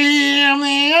 Hear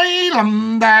the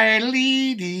island,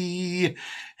 lady.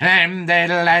 Lam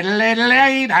diddle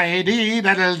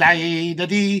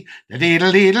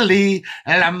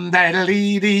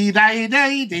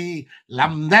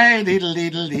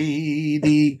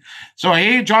So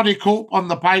hey, Johnny Cope on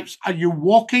the pipes, are you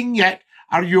walking yet?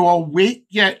 Are you awake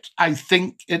yet? I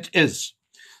think it is.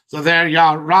 So there you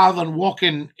are, rather than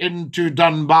walking into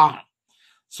Dunbar.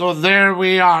 So there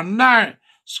we are. Now,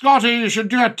 Scotty, you should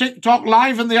do a TikTok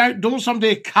live in the outdoors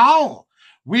someday. Cal,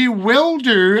 we will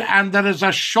do, and there is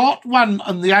a short one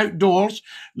on the outdoors.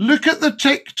 Look at the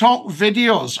TikTok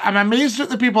videos. I'm amazed at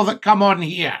the people that come on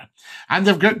here, and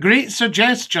they've got great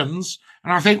suggestions,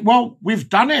 and I think, well, we've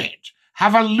done it.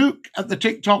 Have a look at the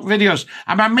TikTok videos.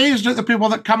 I'm amazed at the people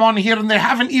that come on here, and they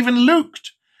haven't even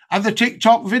looked at the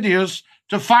TikTok videos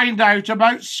to find out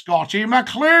about Scotty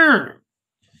McClure.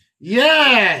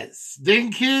 Yes,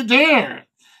 dinky dear.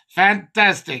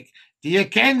 Fantastic. Do you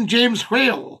ken James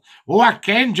Whale? Oh, I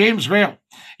ken James Whale.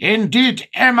 Indeed.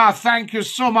 Emma, thank you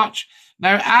so much.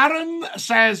 Now, Aaron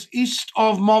says east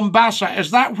of Mombasa.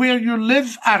 Is that where you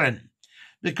live, Aaron?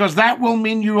 Because that will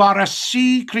mean you are a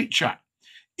sea creature.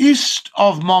 East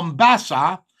of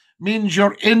Mombasa means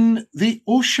you're in the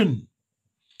ocean.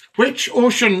 Which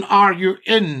ocean are you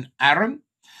in, Aaron?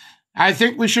 I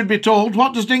think we should be told.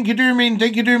 What does dinky-doo mean?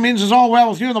 Dinky-doo means it's all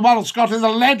well with you in the world, Scotty the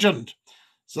legend.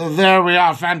 So there we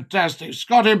are. Fantastic.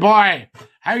 Scotty boy,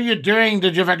 how you doing?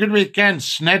 Did you have a good weekend?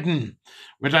 Snedden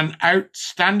with an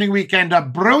outstanding weekend. A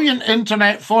brilliant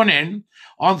internet phone-in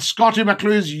on Scotty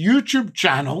McClue's YouTube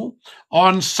channel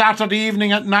on Saturday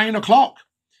evening at 9 o'clock.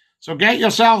 So get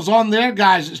yourselves on there,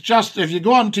 guys. It's just, if you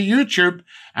go onto YouTube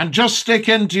and just stick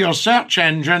into your search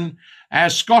engine,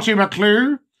 Scotty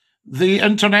McClue, the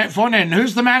internet phone-in.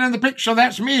 Who's the man in the picture?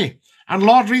 That's me. And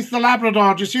Lord Reith the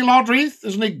Labrador. Do you see Lord Reith?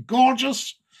 Isn't he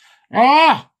gorgeous?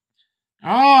 Oh,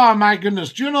 my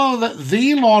goodness. Do you know that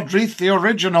the Lord Reith, the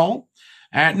original,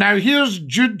 now here's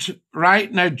Jude,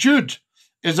 right? Now, Jude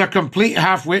is a complete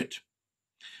half-wit.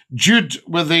 Jude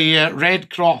with the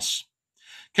red cross.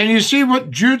 Can you see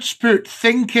what Jude's put?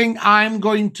 Thinking I'm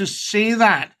going to say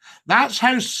that. That's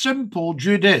how simple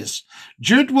Jude is.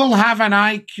 Jude will have an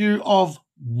IQ of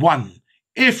 1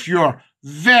 if you're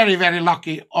very, very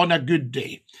lucky on a good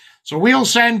day. So we'll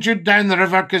send Jude down the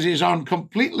river because he's on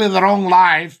completely the wrong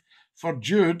live for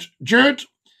Jude. Jude,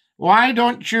 why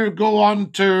don't you go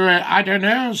on to, I don't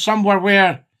know, somewhere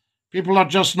where people are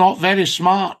just not very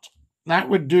smart? That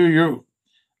would do you.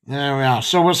 There we are.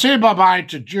 So we'll say bye-bye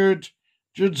to Jude.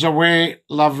 Jude's away.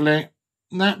 Lovely.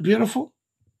 Isn't that beautiful?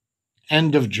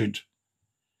 End of Jude.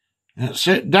 That's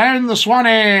it. Down the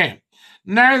Swanee.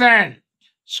 Now then,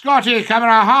 Scotty,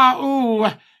 camera, ooh,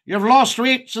 you've lost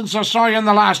weight since I saw you in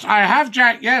the last. I have,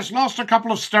 Jack, yes, lost a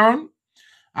couple of stone.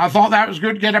 I thought that was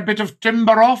good, get a bit of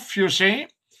timber off, you see.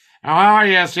 Oh,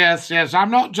 yes.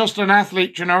 I'm not just an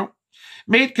athlete, you know.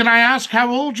 Mate, can I ask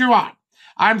how old you are?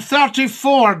 I'm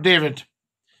 34, David.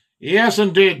 Yes,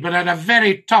 indeed, but had a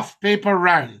very tough paper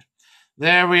round.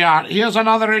 There we are. Here's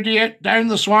another idiot down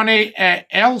the Swanee.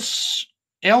 Elsie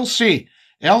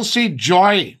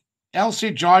Joy.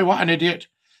 Elsie Joy, what an idiot.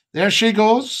 There she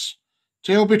goes.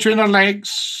 Tail between her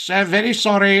legs. Very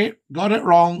sorry. Got it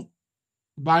wrong.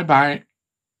 Bye-bye.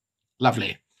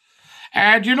 Lovely.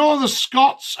 Do you know the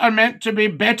Scots are meant to be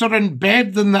better in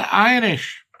bed than the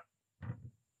Irish?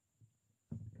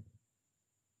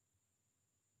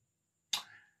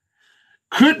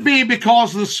 Could be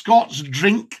because the Scots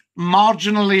drink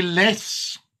marginally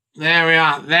less. There we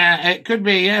are. There, it could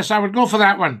be. Yes, I would go for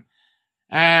that one.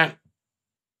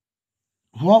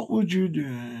 What would you do?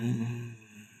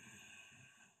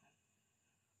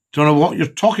 Don't know what you're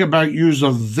talking about,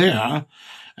 user there.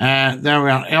 There we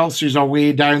are. Elsie's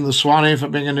away down the Swanee for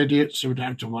being an idiot, so we don't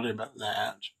have to worry about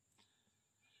that.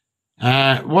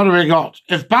 What do we got?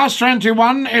 If past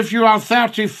 21, if you are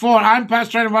 34. I'm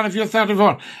past 21 if you're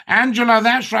 34. Angela,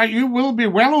 that's right. You will be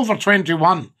well over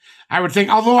 21, I would think.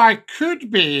 Although I could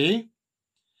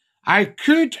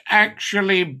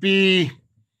actually be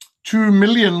 2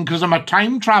 million because I'm a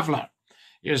time traveler.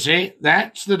 You see,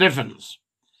 that's the difference.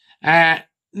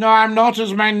 No, I'm not,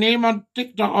 is my name on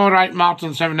TikTok. All right,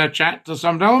 Martin's having a chat to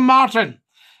somebody. Oh, Martin.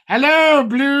 Hello,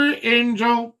 Blue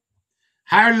Angel.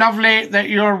 How lovely that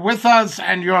you're with us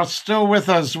and you're still with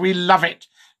us. We love it.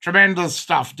 Tremendous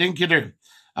stuff. Dinky-doo.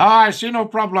 Oh, I see no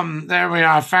problem. There we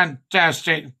are.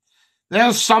 Fantastic.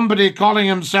 There's somebody calling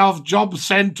himself Job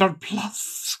Centre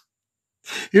Plus.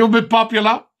 He'll be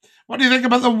popular. What do you think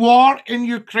about the war in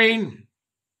Ukraine?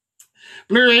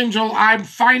 Blue Angel, I'm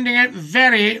finding it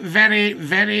very, very,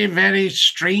 very, very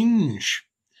strange.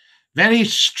 Very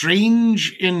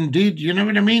strange indeed. You know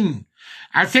what I mean?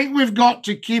 I think we've got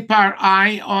to keep our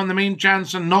eye on the main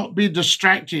chance and not be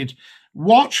distracted.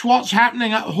 Watch what's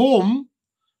happening at home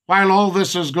while all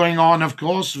this is going on, of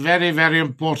course. Very, very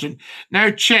important.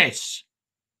 Now, chess.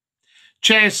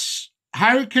 Chess,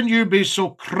 how can you be so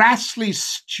crassly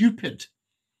stupid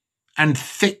and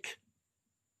thick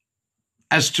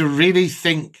as to really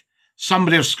think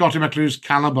somebody of Scotty McClue's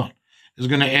calibre is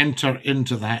going to enter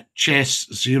into that? Chess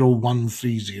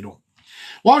 0130.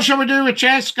 What shall we do with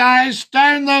chess, guys?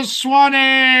 Down the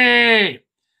Swanee!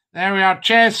 There we are.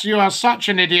 Chess, you are such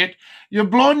an idiot. You've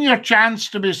blown your chance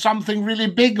to be something really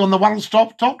big on the World's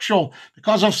Top Talk Show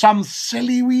because of some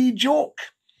silly wee joke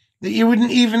that you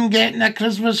wouldn't even get in a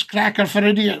Christmas cracker for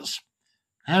idiots.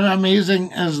 How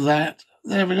amazing is that?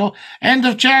 There we go. End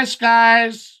of chess,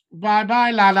 guys.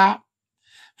 Bye-bye, Lala.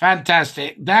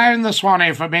 Fantastic. Down the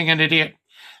Swanee for being an idiot.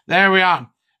 There we are.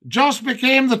 Just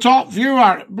became the top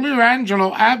viewer. Blue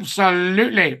Angelo,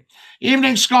 absolutely.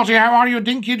 Evening, Scotty. How are you?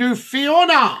 Dinky do.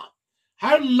 Fiona.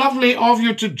 How lovely of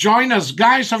you to join us.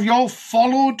 Guys, have you all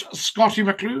followed Scotty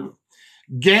McClue?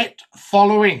 Get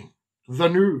following the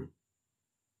new.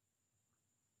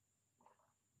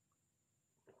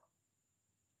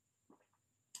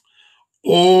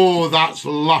 Oh, that's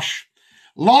lush.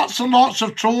 Lots and lots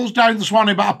of trolls down this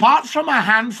morning, but apart from a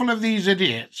handful of these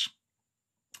idiots,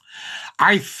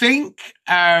 I think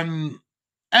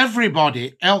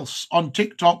everybody else on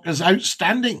TikTok is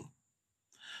outstanding.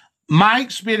 My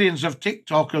experience of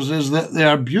TikTokers is that they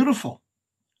are beautiful.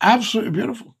 Absolutely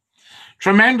beautiful.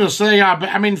 Tremendous they are. But,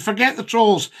 I mean, forget the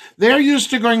trolls. They're used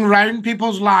to going round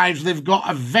people's lives. They've got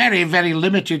a very, very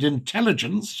limited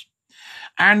intelligence.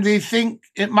 And they think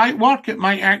it might work. It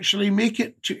might actually make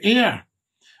it to air.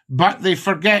 But they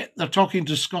forget they're talking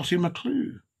to Scotty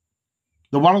McClue,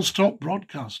 the world's top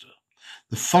broadcaster,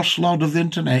 the first lord of the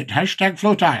internet, hashtag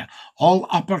FlowTire, all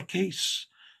uppercase.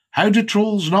 How do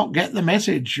trolls not get the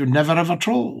message? You never ever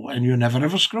troll and you never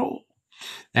ever scroll.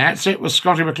 That's it with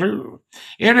Scotty McClue.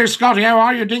 Here is Scotty, how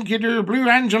are you, Dinky Doo? Blue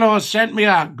Angelo has sent me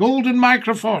a golden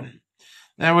microphone.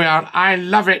 There we are. I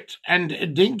love it.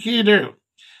 And Dinky Doo.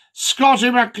 Scotty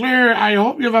McClue, I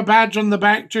hope you have a badge on the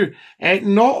back too.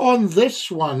 Not on this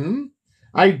one.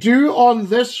 I do on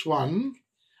this one.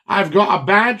 I've got a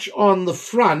badge on the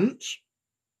front.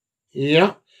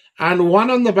 Yeah. And one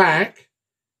on the back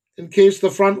in case the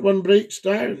front one breaks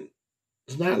down.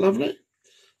 Isn't that lovely?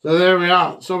 So there we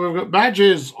are. So we've got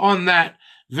badges on that.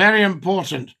 Very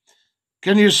important.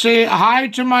 Can you say hi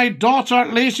to my daughter,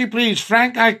 Lacey, please?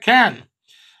 Frank, I can.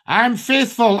 I'm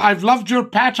faithful. I've loved your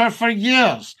patter for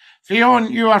years. Fiona,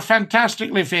 you are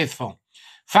fantastically faithful.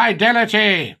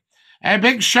 Fidelity. A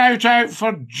big shout out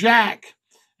for Jack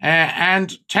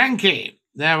and Tanky.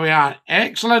 There we are.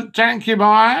 Excellent, Tanky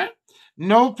boy.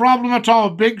 No problem at all.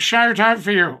 Big shout out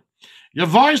for you. Your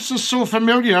voice is so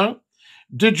familiar.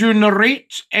 Did you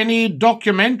narrate any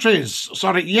documentaries?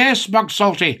 Sorry, yes, Bug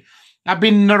Salty. I've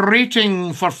been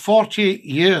narrating for 40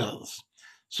 years.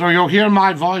 So you'll hear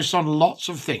my voice on lots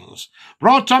of things.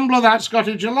 Raw tumbler, that,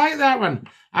 Scotty. Do you like that one?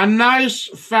 A nice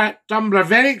fat tumbler.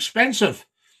 Very expensive.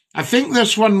 I think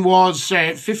this one was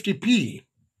 50p.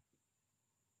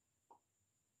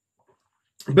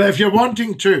 But if you're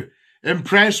wanting to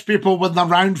impress people when they're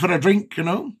round for a drink, you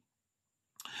know.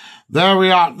 There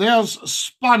we are. There's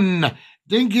Spun.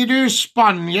 Dinky Doo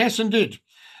Spun. Yes, indeed.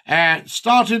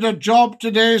 Started a job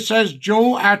today, says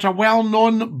Joe, at a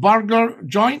well-known burger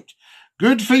joint.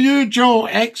 Good for you, Joe.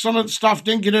 Excellent stuff,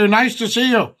 Dinky Doo. Nice to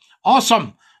see you.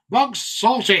 Awesome. Bug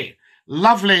Salty.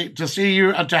 Lovely to see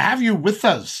you and to have you with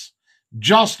us.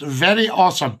 Just very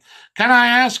awesome. Can I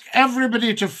ask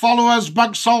everybody to follow us?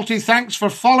 Bug Salty, thanks for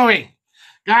following.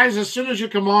 Guys, as soon as you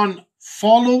come on,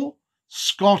 follow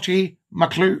Scotty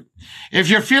McClue. If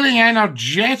you're feeling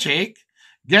energetic,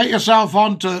 get yourself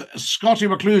onto Scotty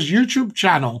McClue's YouTube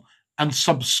channel and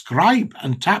subscribe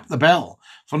and tap the bell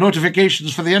for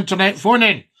notifications for the internet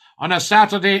phone-in on a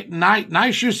Saturday night.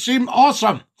 Nice, you seem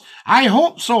awesome. I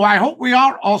hope so. I hope we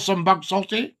are awesome, Bug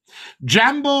Salty.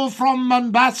 Jambo from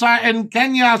Mombasa in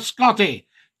Kenya, Scotty.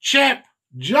 Chip,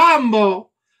 Jambo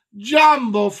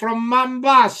from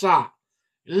Mombasa.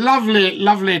 Lovely,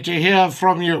 lovely to hear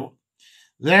from you.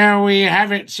 There we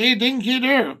have it. See, Dinky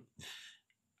Doo.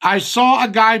 I saw a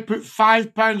guy put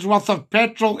 £5 worth of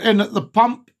petrol in at the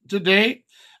pump today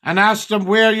and asked him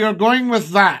where you're going with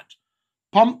that.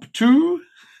 Pump 2?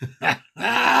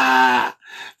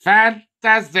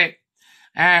 Fantastic.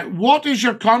 What is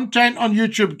your content on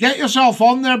YouTube? Get yourself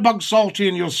on there, Bug Salty,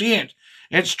 and you'll see it.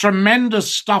 It's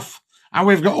tremendous stuff. And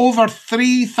we've got over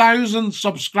 3,000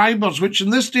 subscribers, which in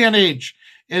this day and age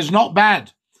is not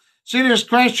bad. Serious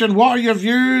question, what are your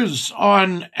views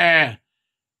on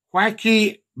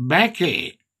Wacky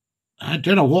Becky? I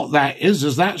don't know what that is.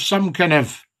 Is that some kind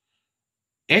of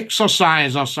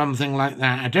exercise or something like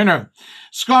that? I don't know.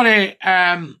 Scotty,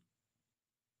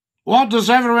 what does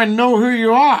everyone know who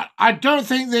you are? I don't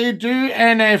think they do,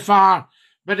 NFR,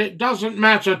 but it doesn't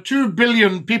matter. 2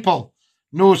 billion people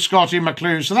know Scotty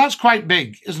McClue, so that's quite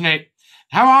big, isn't it?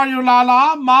 How are you,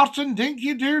 Lala? Martin,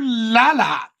 Dinky Doo,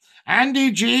 Lala.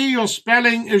 Andy G, your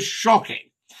spelling is shocking.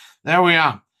 There we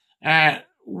are.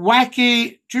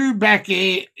 Wacky to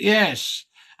Becky, yes.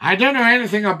 I don't know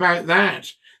anything about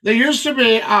that. There used to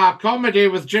be a comedy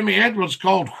with Jimmy Edwards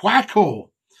called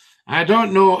Whacko. I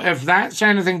don't know if that's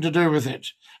anything to do with it.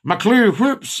 McClue,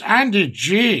 whoops, Andy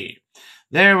G.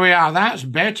 There we are. That's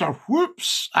better.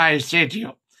 Whoops, I say to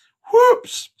you.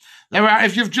 Whoops. There we are.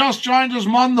 If you've just joined us,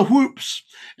 on the whoops.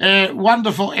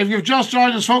 Wonderful. If you've just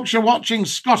joined us, folks, you're watching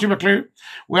Scotty McClue.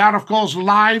 We are, of course,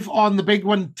 live on the big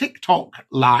one, TikTok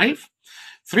Live.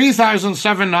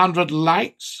 3,700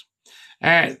 likes.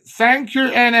 Thank you,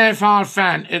 NFR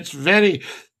fan. It's very,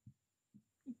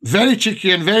 very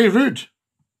cheeky and very rude.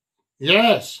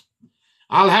 Yes.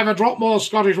 I'll have a drop more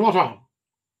Scottish water.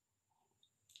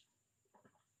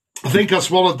 I think I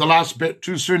swallowed the last bit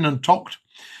too soon and talked,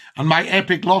 and my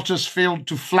epiglottis failed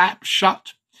to flap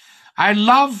shut. I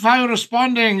love how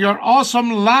responding. You're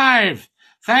awesome live.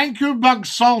 Thank you, Bug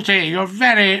Salty. You're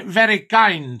very, very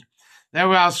kind. There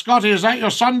we are. Scotty, is that your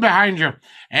son behind you?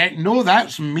 No,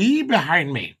 that's me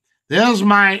behind me. There's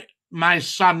my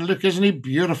son. Look, isn't he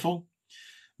beautiful?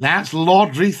 That's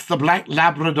Lord Reith, the Black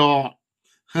Labrador.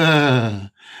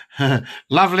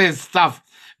 Lovely stuff.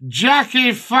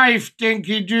 Jackie Fife,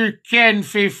 Dinky Doo, Ken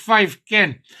Fee Fife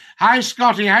Ken. Hi,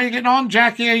 Scotty. How you getting on,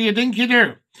 Jackie? Are you Dinky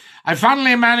Doo? I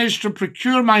finally managed to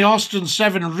procure my Austin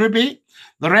 7 Ruby.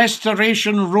 The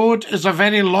restoration road is a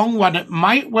very long one. It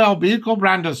might well be,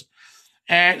 Co-Brandis.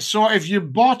 So if you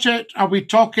bought it, are we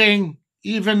talking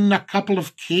even a couple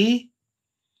of K?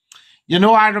 You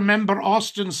know, I remember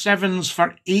Austin 7s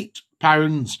for £8.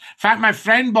 In fact, my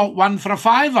friend bought one for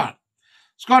 £5.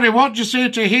 Scotty, what do you say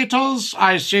to haters?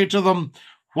 I say to them,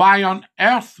 why on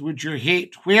earth would you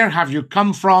hate? Where have you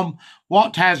come from?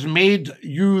 What has made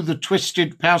you the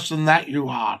twisted person that you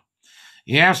are?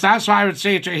 Yes, that's what I would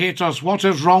say to haters. What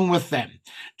is wrong with them?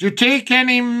 Do you take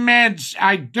any meds?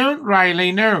 I don't,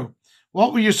 Riley, no.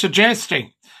 What were you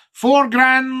suggesting?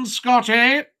 £4,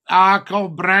 Scotty.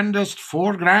 Co-Brandis,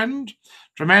 £4.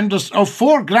 Tremendous. Oh,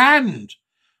 £4.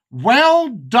 Well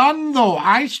done, though.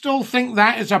 I still think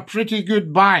that is a pretty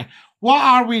good buy. What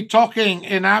are we talking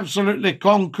in absolutely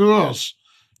concours?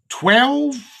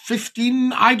 12,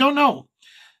 15? I don't know.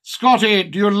 Scotty,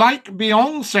 do you like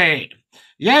Beyonce?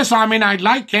 Yes, I mean, I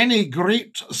like any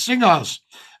great singers.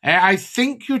 I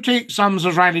think you take some,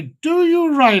 says Riley. Do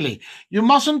you, Riley? You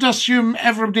mustn't assume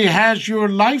everybody has your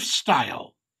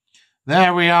lifestyle.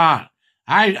 There we are.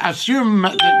 I assume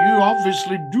that you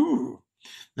obviously do.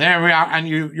 There we are, and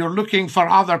you're looking for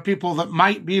other people that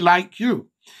might be like you.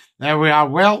 There we are.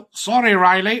 Well, sorry,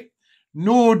 Riley.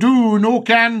 No do, no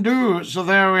can do. So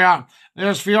there we are.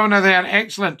 There's Fiona there.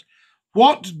 Excellent.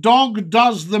 What dog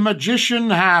does the magician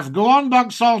have? Go on,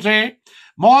 Bug Salty.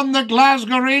 Mon the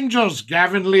Glasgow Rangers.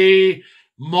 Gavin Lee.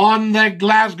 Mon the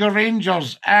Glasgow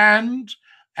Rangers. And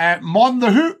Mon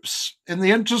the Hoops. In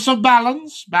the interest of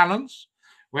balance.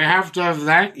 We have to have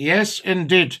that. Yes,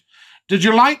 indeed. Did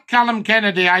you like Callum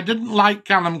Kennedy? I didn't like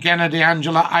Callum Kennedy,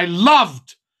 Angela. I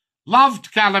loved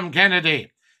Callum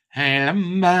Kennedy. La,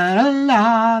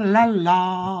 la, la,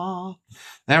 la.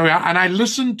 There we are. And I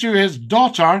listened to his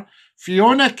daughter,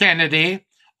 Fiona Kennedy,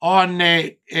 on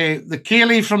the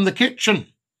Kaylee from the Kitchen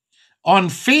on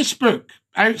Facebook.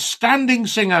 Outstanding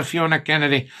singer, Fiona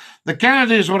Kennedy. The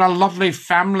Kennedys were a lovely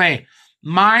family.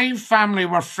 My family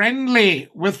were friendly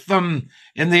with them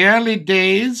in the early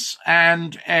days,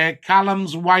 and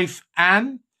Callum's wife,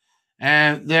 Anne,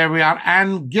 there we are,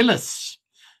 Anne Gillis,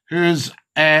 who's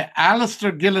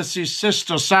Alistair Gillis's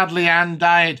sister. Sadly, Anne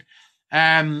died,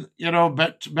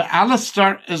 but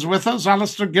Alistair is with us,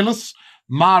 Alistair Gillis,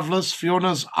 marvellous,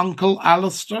 Fiona's uncle,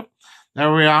 Alistair.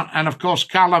 There we are, and of course,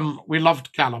 Callum, we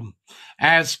loved Callum.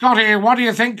 Scotty, what do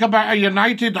you think about a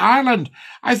united Ireland?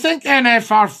 I think,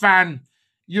 NFR fan,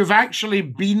 you've actually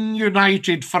been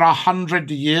united for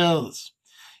 100 years.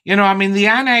 You know, I mean, the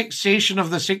annexation of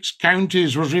the 6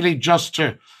 counties was really just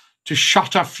to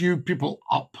shut a few people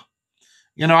up.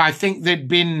 You know, I think they'd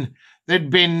been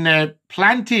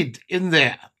planted in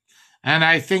there, and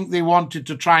I think they wanted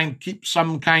to try and keep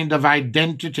some kind of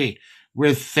identity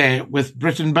with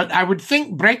Britain. But I would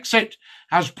think Brexit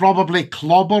has probably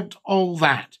clobbered all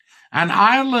that, and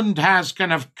Ireland has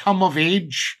kind of come of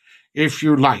age, if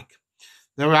you like.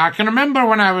 I can remember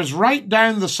when I was right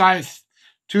down the south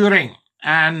touring,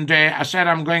 and I said,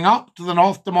 I'm going up to the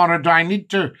north tomorrow. Do I need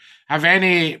to have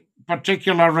any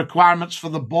particular requirements for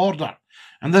the border?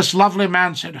 And this lovely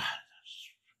man said,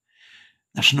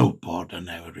 there's no border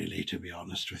now, really, to be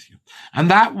honest with you. And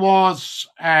that was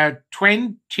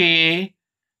 23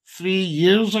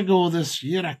 years ago this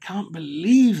year. I can't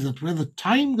believe that where the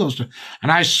time goes to.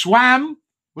 And I swam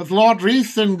with Lord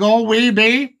Reith in Galway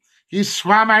Bay. He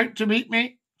swam out to meet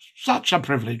me. Such a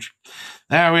privilege.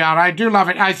 There we are. I do love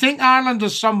it. I think Ireland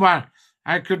is somewhere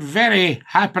I could very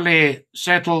happily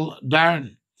settle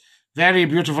down. Very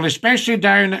beautiful, especially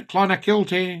down at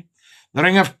Clonakilty, the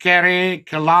Ring of Kerry,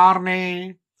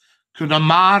 Killarney,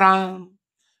 Connemara.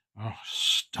 Oh,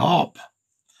 stop.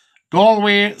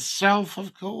 Galway itself,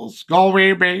 of course.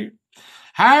 Galway Bay.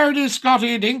 Howdy,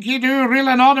 Scotty, Dinky Doo, real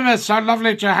anonymous. How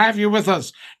lovely to have you with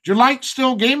us. Do you like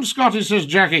still games, Scotty, says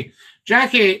Jackie.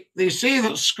 Jackie, they say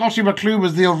that Scottie McClue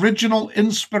was the original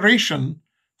inspiration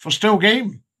for Still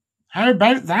Game. How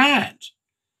about that?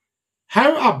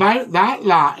 How about that,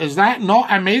 La? Is that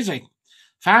not amazing?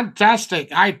 Fantastic,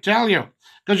 I tell you.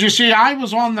 Because you see, I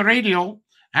was on the radio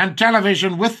and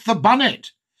television with the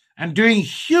Bunnet and doing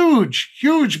huge,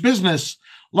 huge business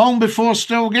long before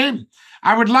Still Game.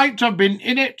 I would like to have been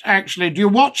in it, actually. Do you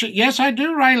watch it? Yes, I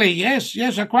do, Riley. Yes,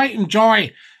 I quite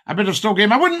enjoy a bit of Still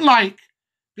Game. I wouldn't like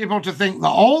people to think that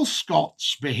all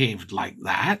Scots behaved like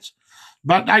that,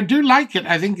 but I do like it.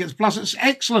 I think it's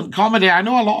excellent comedy. I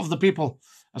know a lot of the people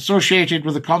associated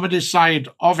with the comedy side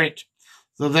of it.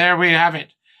 So there we have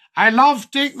it. I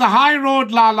love Take the High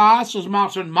Road, La, says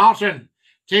Martin. Martin,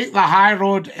 Take the High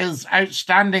Road is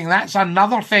outstanding. That's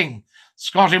another thing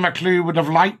Scottie McClue would have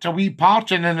liked a wee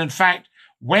part in, and in fact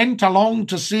went along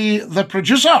to see the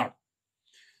producer.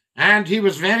 And he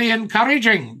was very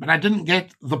encouraging, but I didn't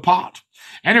get the part.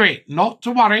 Anyway, not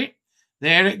to worry.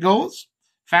 There it goes.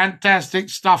 Fantastic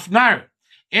stuff. Now,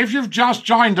 if you've just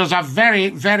joined us, a very,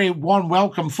 very warm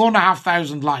welcome.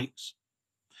 4,500 likes.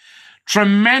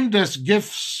 Tremendous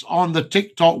gifts on the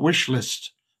TikTok wish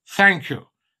list. Thank you.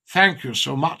 Thank you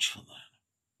so much for that.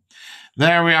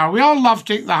 There we are. We all love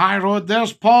Take the High Road.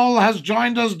 There's Paul has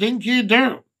joined us. Dinky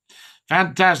do.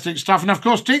 Fantastic stuff. And of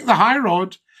course, Take the High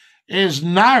Road is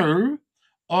now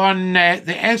on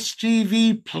the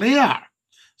STV player.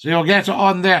 So you'll get it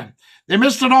on there. They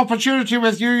missed an opportunity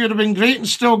with you. You'd have been great in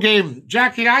Still Game.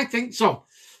 Jackie, I think so.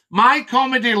 My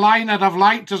comedy line I'd have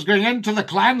liked is going into the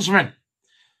Klansman,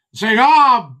 saying,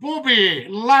 Bobby,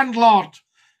 landlord,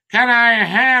 can I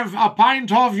have a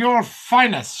pint of your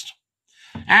finest?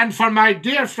 And for my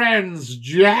dear friends,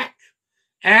 Jack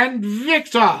and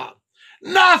Victor,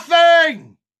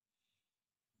 nothing!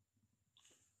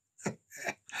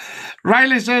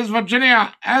 Riley says,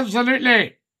 Virginia,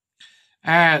 absolutely.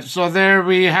 So there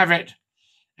we have it.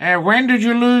 When did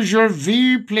you lose your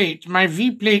V-plate? My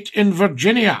V-plate in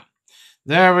Virginia.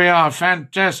 There we are.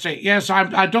 Fantastic. Yes,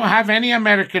 I don't have any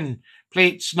American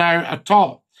plates now at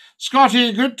all.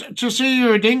 Scotty, good to see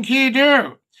you. Dinky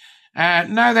do.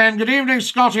 Now then, good evening,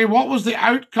 Scotty. What was the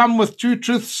outcome with 2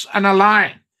 truths and a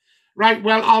lie? Right,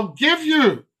 well, I'll give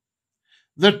you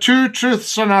the 2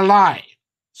 truths and a lie.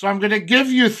 So I'm going to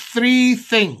give you 3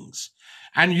 things,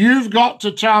 and you've got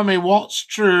to tell me what's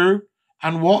true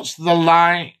and what's the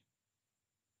lie.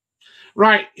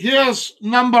 Right, here's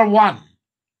number 1.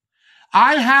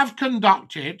 I have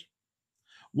conducted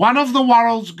one of the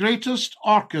world's greatest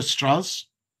orchestras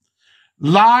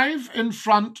live in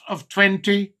front of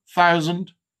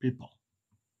 20,000 people.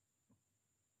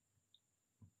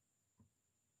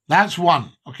 That's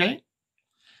 1, okay?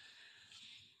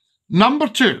 Number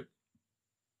 2,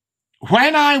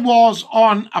 when I was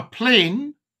on a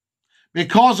plane,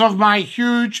 because of my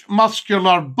huge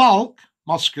muscular bulk,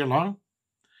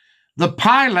 the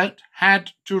pilot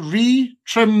had to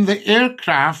re-trim the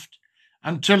aircraft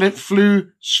until it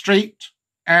flew straight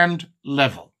and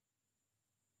level.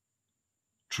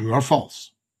 True or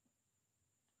false?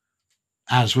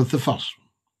 As with the first one.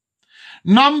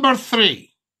 Number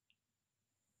 3,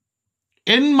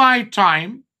 in my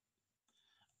time,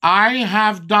 I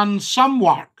have done some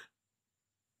work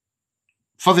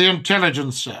for the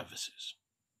intelligence services.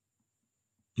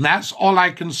 And that's all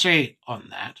I can say on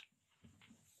that.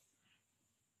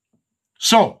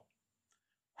 So,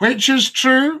 which is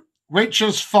true, which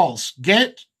is false?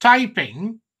 Get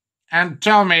typing and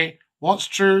tell me what's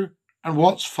true and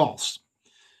what's false.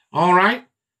 All right?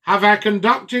 Have I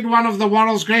conducted one of the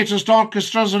world's greatest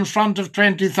orchestras in front of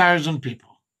 20,000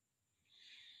 people?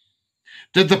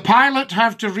 Did the pilot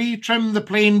have to retrim the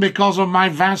plane because of my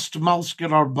vast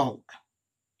muscular bulk?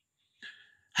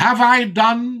 Have I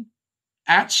done,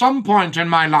 at some point in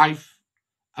my life,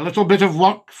 a little bit of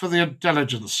work for the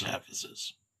intelligence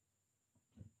services?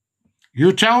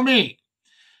 You tell me.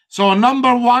 So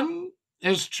number 1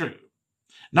 is true.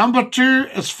 Number 2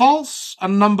 is false,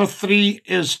 and number 3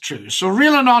 is true. So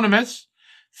Real Anonymous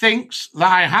thinks that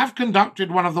I have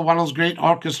conducted one of the world's great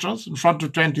orchestras in front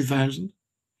of 20,000,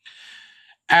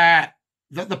 that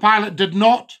the pilot did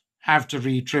not have to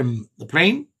retrim the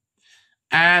plane,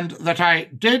 and that I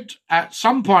did, at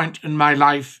some point in my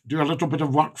life, do a little bit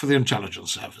of work for the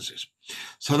intelligence services.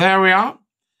 So there we are.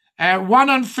 1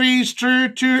 and 3 is true,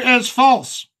 2 is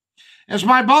false. It's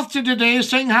my birthday today.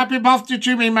 Sing happy birthday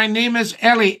to me. My name is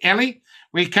Ellie. Ellie,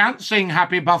 we can't sing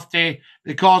happy birthday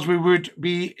because we would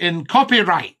be in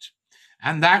copyright,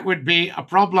 and that would be a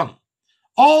problem.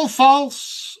 All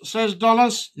false, says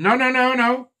Dulles.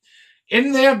 No.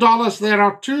 In there, Dulles, there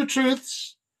are 2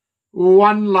 truths,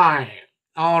 1 lie.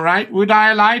 All right, would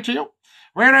I lie to you?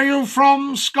 Where are you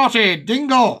from, Scotty?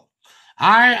 Dingle.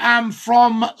 I am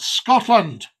from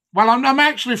Scotland. Well, I'm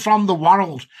actually from the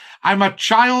world. I'm a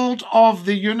child of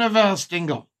the universe,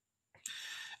 Dingle.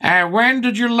 When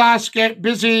did you last get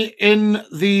busy in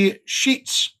the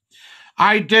sheets?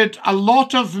 I did a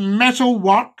lot of metal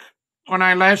work when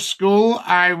I left school.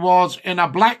 I was in a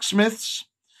blacksmith's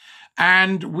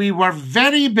and we were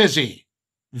very busy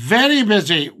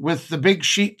with the big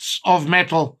sheets of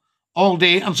metal all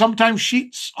day and sometimes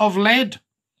sheets of lead.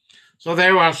 So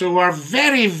there we are. So we're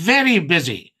very, very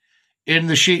busy in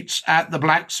the sheets at the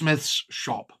blacksmith's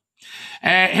shop.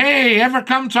 Hey, ever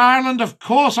come to Ireland? Of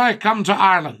course I come to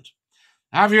Ireland.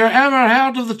 Have you ever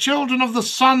heard of the Children of the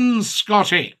Sun,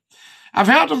 Scotty? I've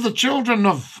heard of the children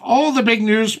of all the big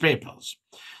newspapers.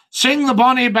 Sing the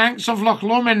bonny banks of Loch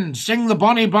Lomond, sing the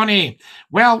bonny bonny.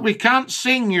 Well, we can't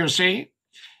sing, you see.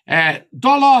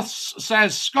 Dolos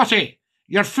says, Scotty,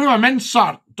 you're fou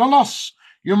mincer. Dolos,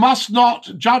 you must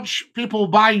not judge people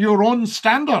by your own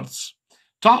standards.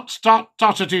 Tut, tut,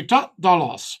 tuttity, tut,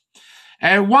 Dolos.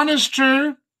 1 is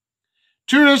true,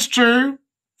 2 is true,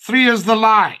 3 is the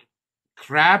lie.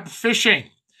 Crab fishing.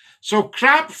 So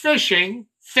crab fishing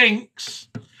thinks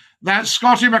that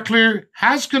Scottie McClue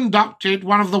has conducted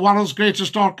one of the world's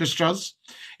greatest orchestras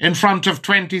in front of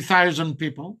 20,000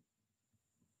 people.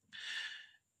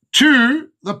 2,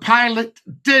 the pilot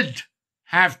did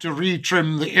have to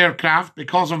retrim the aircraft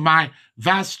because of my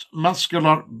vast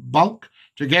muscular bulk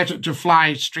to get it to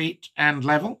fly straight and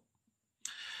level.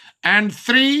 And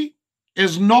 3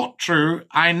 is not true.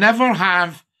 I never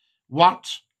have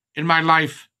worked in my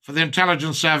life for the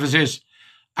intelligence services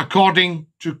according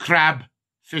to crab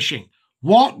fishing.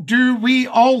 What do we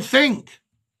all think?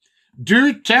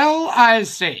 Do tell, I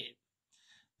say.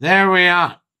 There we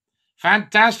are.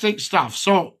 Fantastic stuff.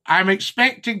 So I'm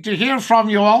expecting to hear from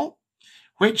you all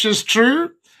which is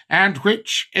true and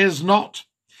which is not.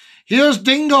 Here's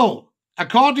Dingle.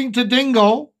 According to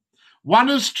Dingle, 1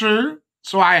 is true.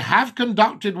 So I have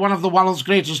conducted one of the world's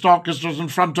greatest orchestras in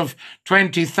front of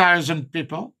 20,000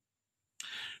 people.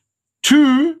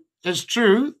 2 is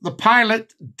true. The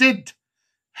pilot did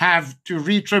have to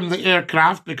retrim the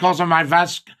aircraft because of my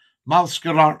vast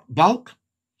muscular bulk.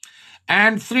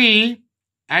 And 3,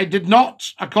 I did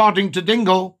not, according to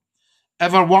Dingle,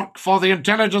 ever work for the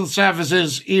intelligence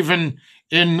services, even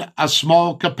in a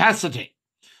small capacity.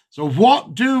 So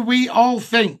what do we all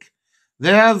think?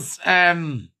 There's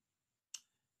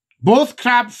both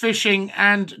crab fishing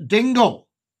and Dingle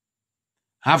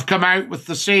have come out with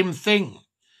the same thing.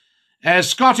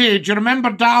 Scotty, do you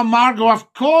remember Dal Margot?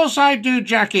 Of course I do,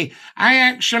 Jackie. I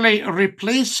actually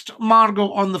replaced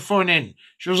Margot on the phone-in.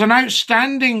 She was an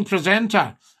outstanding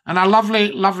presenter and a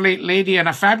lovely, lovely lady and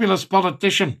a fabulous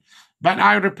politician, but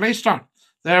I replaced her.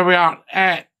 There we are.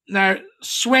 Now,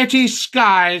 Sweaty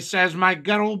Sky says, my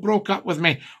girl broke up with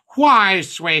me. Why,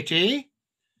 Sweaty?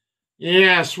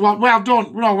 Yes, well,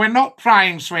 no, we're not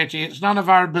prying, Sweaty. It's none of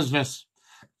our business.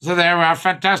 So there we are.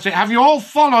 Fantastic. Have you all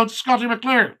followed Scottie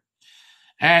McClue?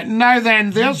 Now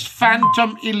then, there's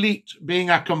Phantom Elite being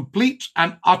a complete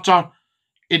and utter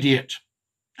idiot.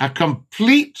 A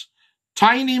complete,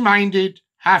 tiny-minded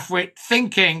half-wit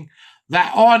thinking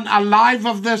that on a live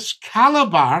of this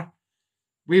caliber,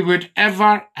 we would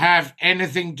ever have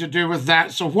anything to do with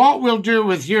that. So what we'll do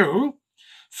with you,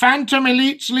 Phantom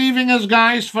Elite's leaving us,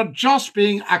 guys, for just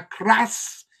being a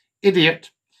crass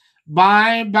idiot.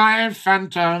 Bye-bye,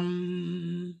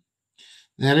 Phantom.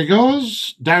 There he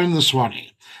goes, down the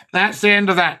Swanee. That's the end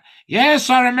of that. Yes,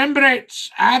 I remember it.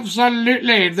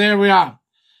 Absolutely. There we are.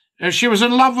 She was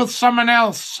in love with someone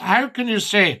else. How can you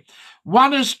say?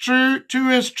 1 is true, 2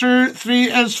 is true, 3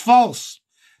 is false.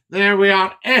 There we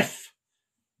are. F.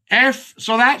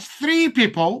 So that's 3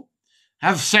 people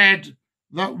have said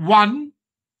that 1,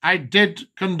 I did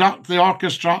conduct the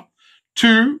orchestra.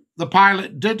 2, the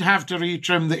pilot did have to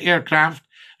retrim the aircraft.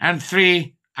 And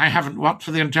 3, I haven't worked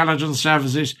for the intelligence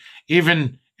services,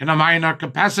 even in a minor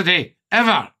capacity,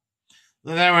 ever.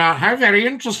 There we are. How very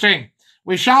interesting.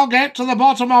 We shall get to the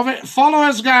bottom of it. Follow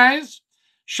us, guys.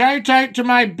 Shout out to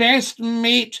my best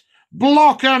mate.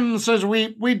 Block him, says we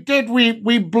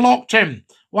blocked him.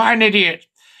 What an idiot.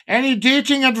 Any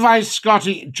dating advice,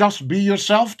 Scotty? Just be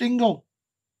yourself, Dingle.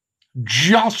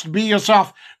 Just be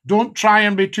yourself. Don't try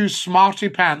and be too smarty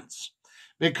pants,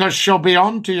 because she'll be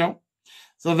on to you.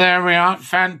 So there we are.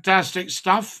 Fantastic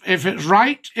stuff. If it's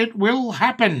right, it will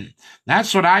happen.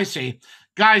 That's what I say.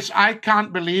 Guys, I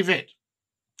can't believe it.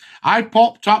 I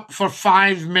popped up for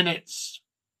 5 minutes.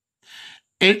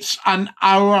 It's an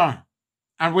hour,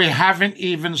 and we haven't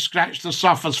even scratched the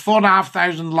surface.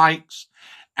 4,500 likes,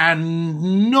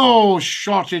 and no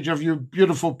shortage of you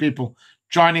beautiful people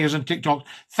joining us on TikTok.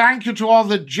 Thank you to all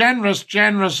the generous,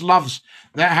 generous loves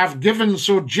that have given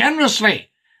so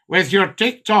generously with your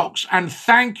TikToks. And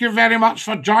thank you very much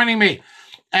for joining me.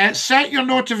 Set your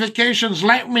notifications.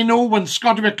 Let me know when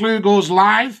Scottie McClue goes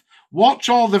live. Watch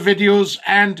all the videos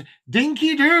and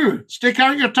dinky-doo. Stick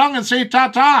out your tongue and say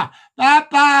ta-ta.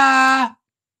 Ta-ta.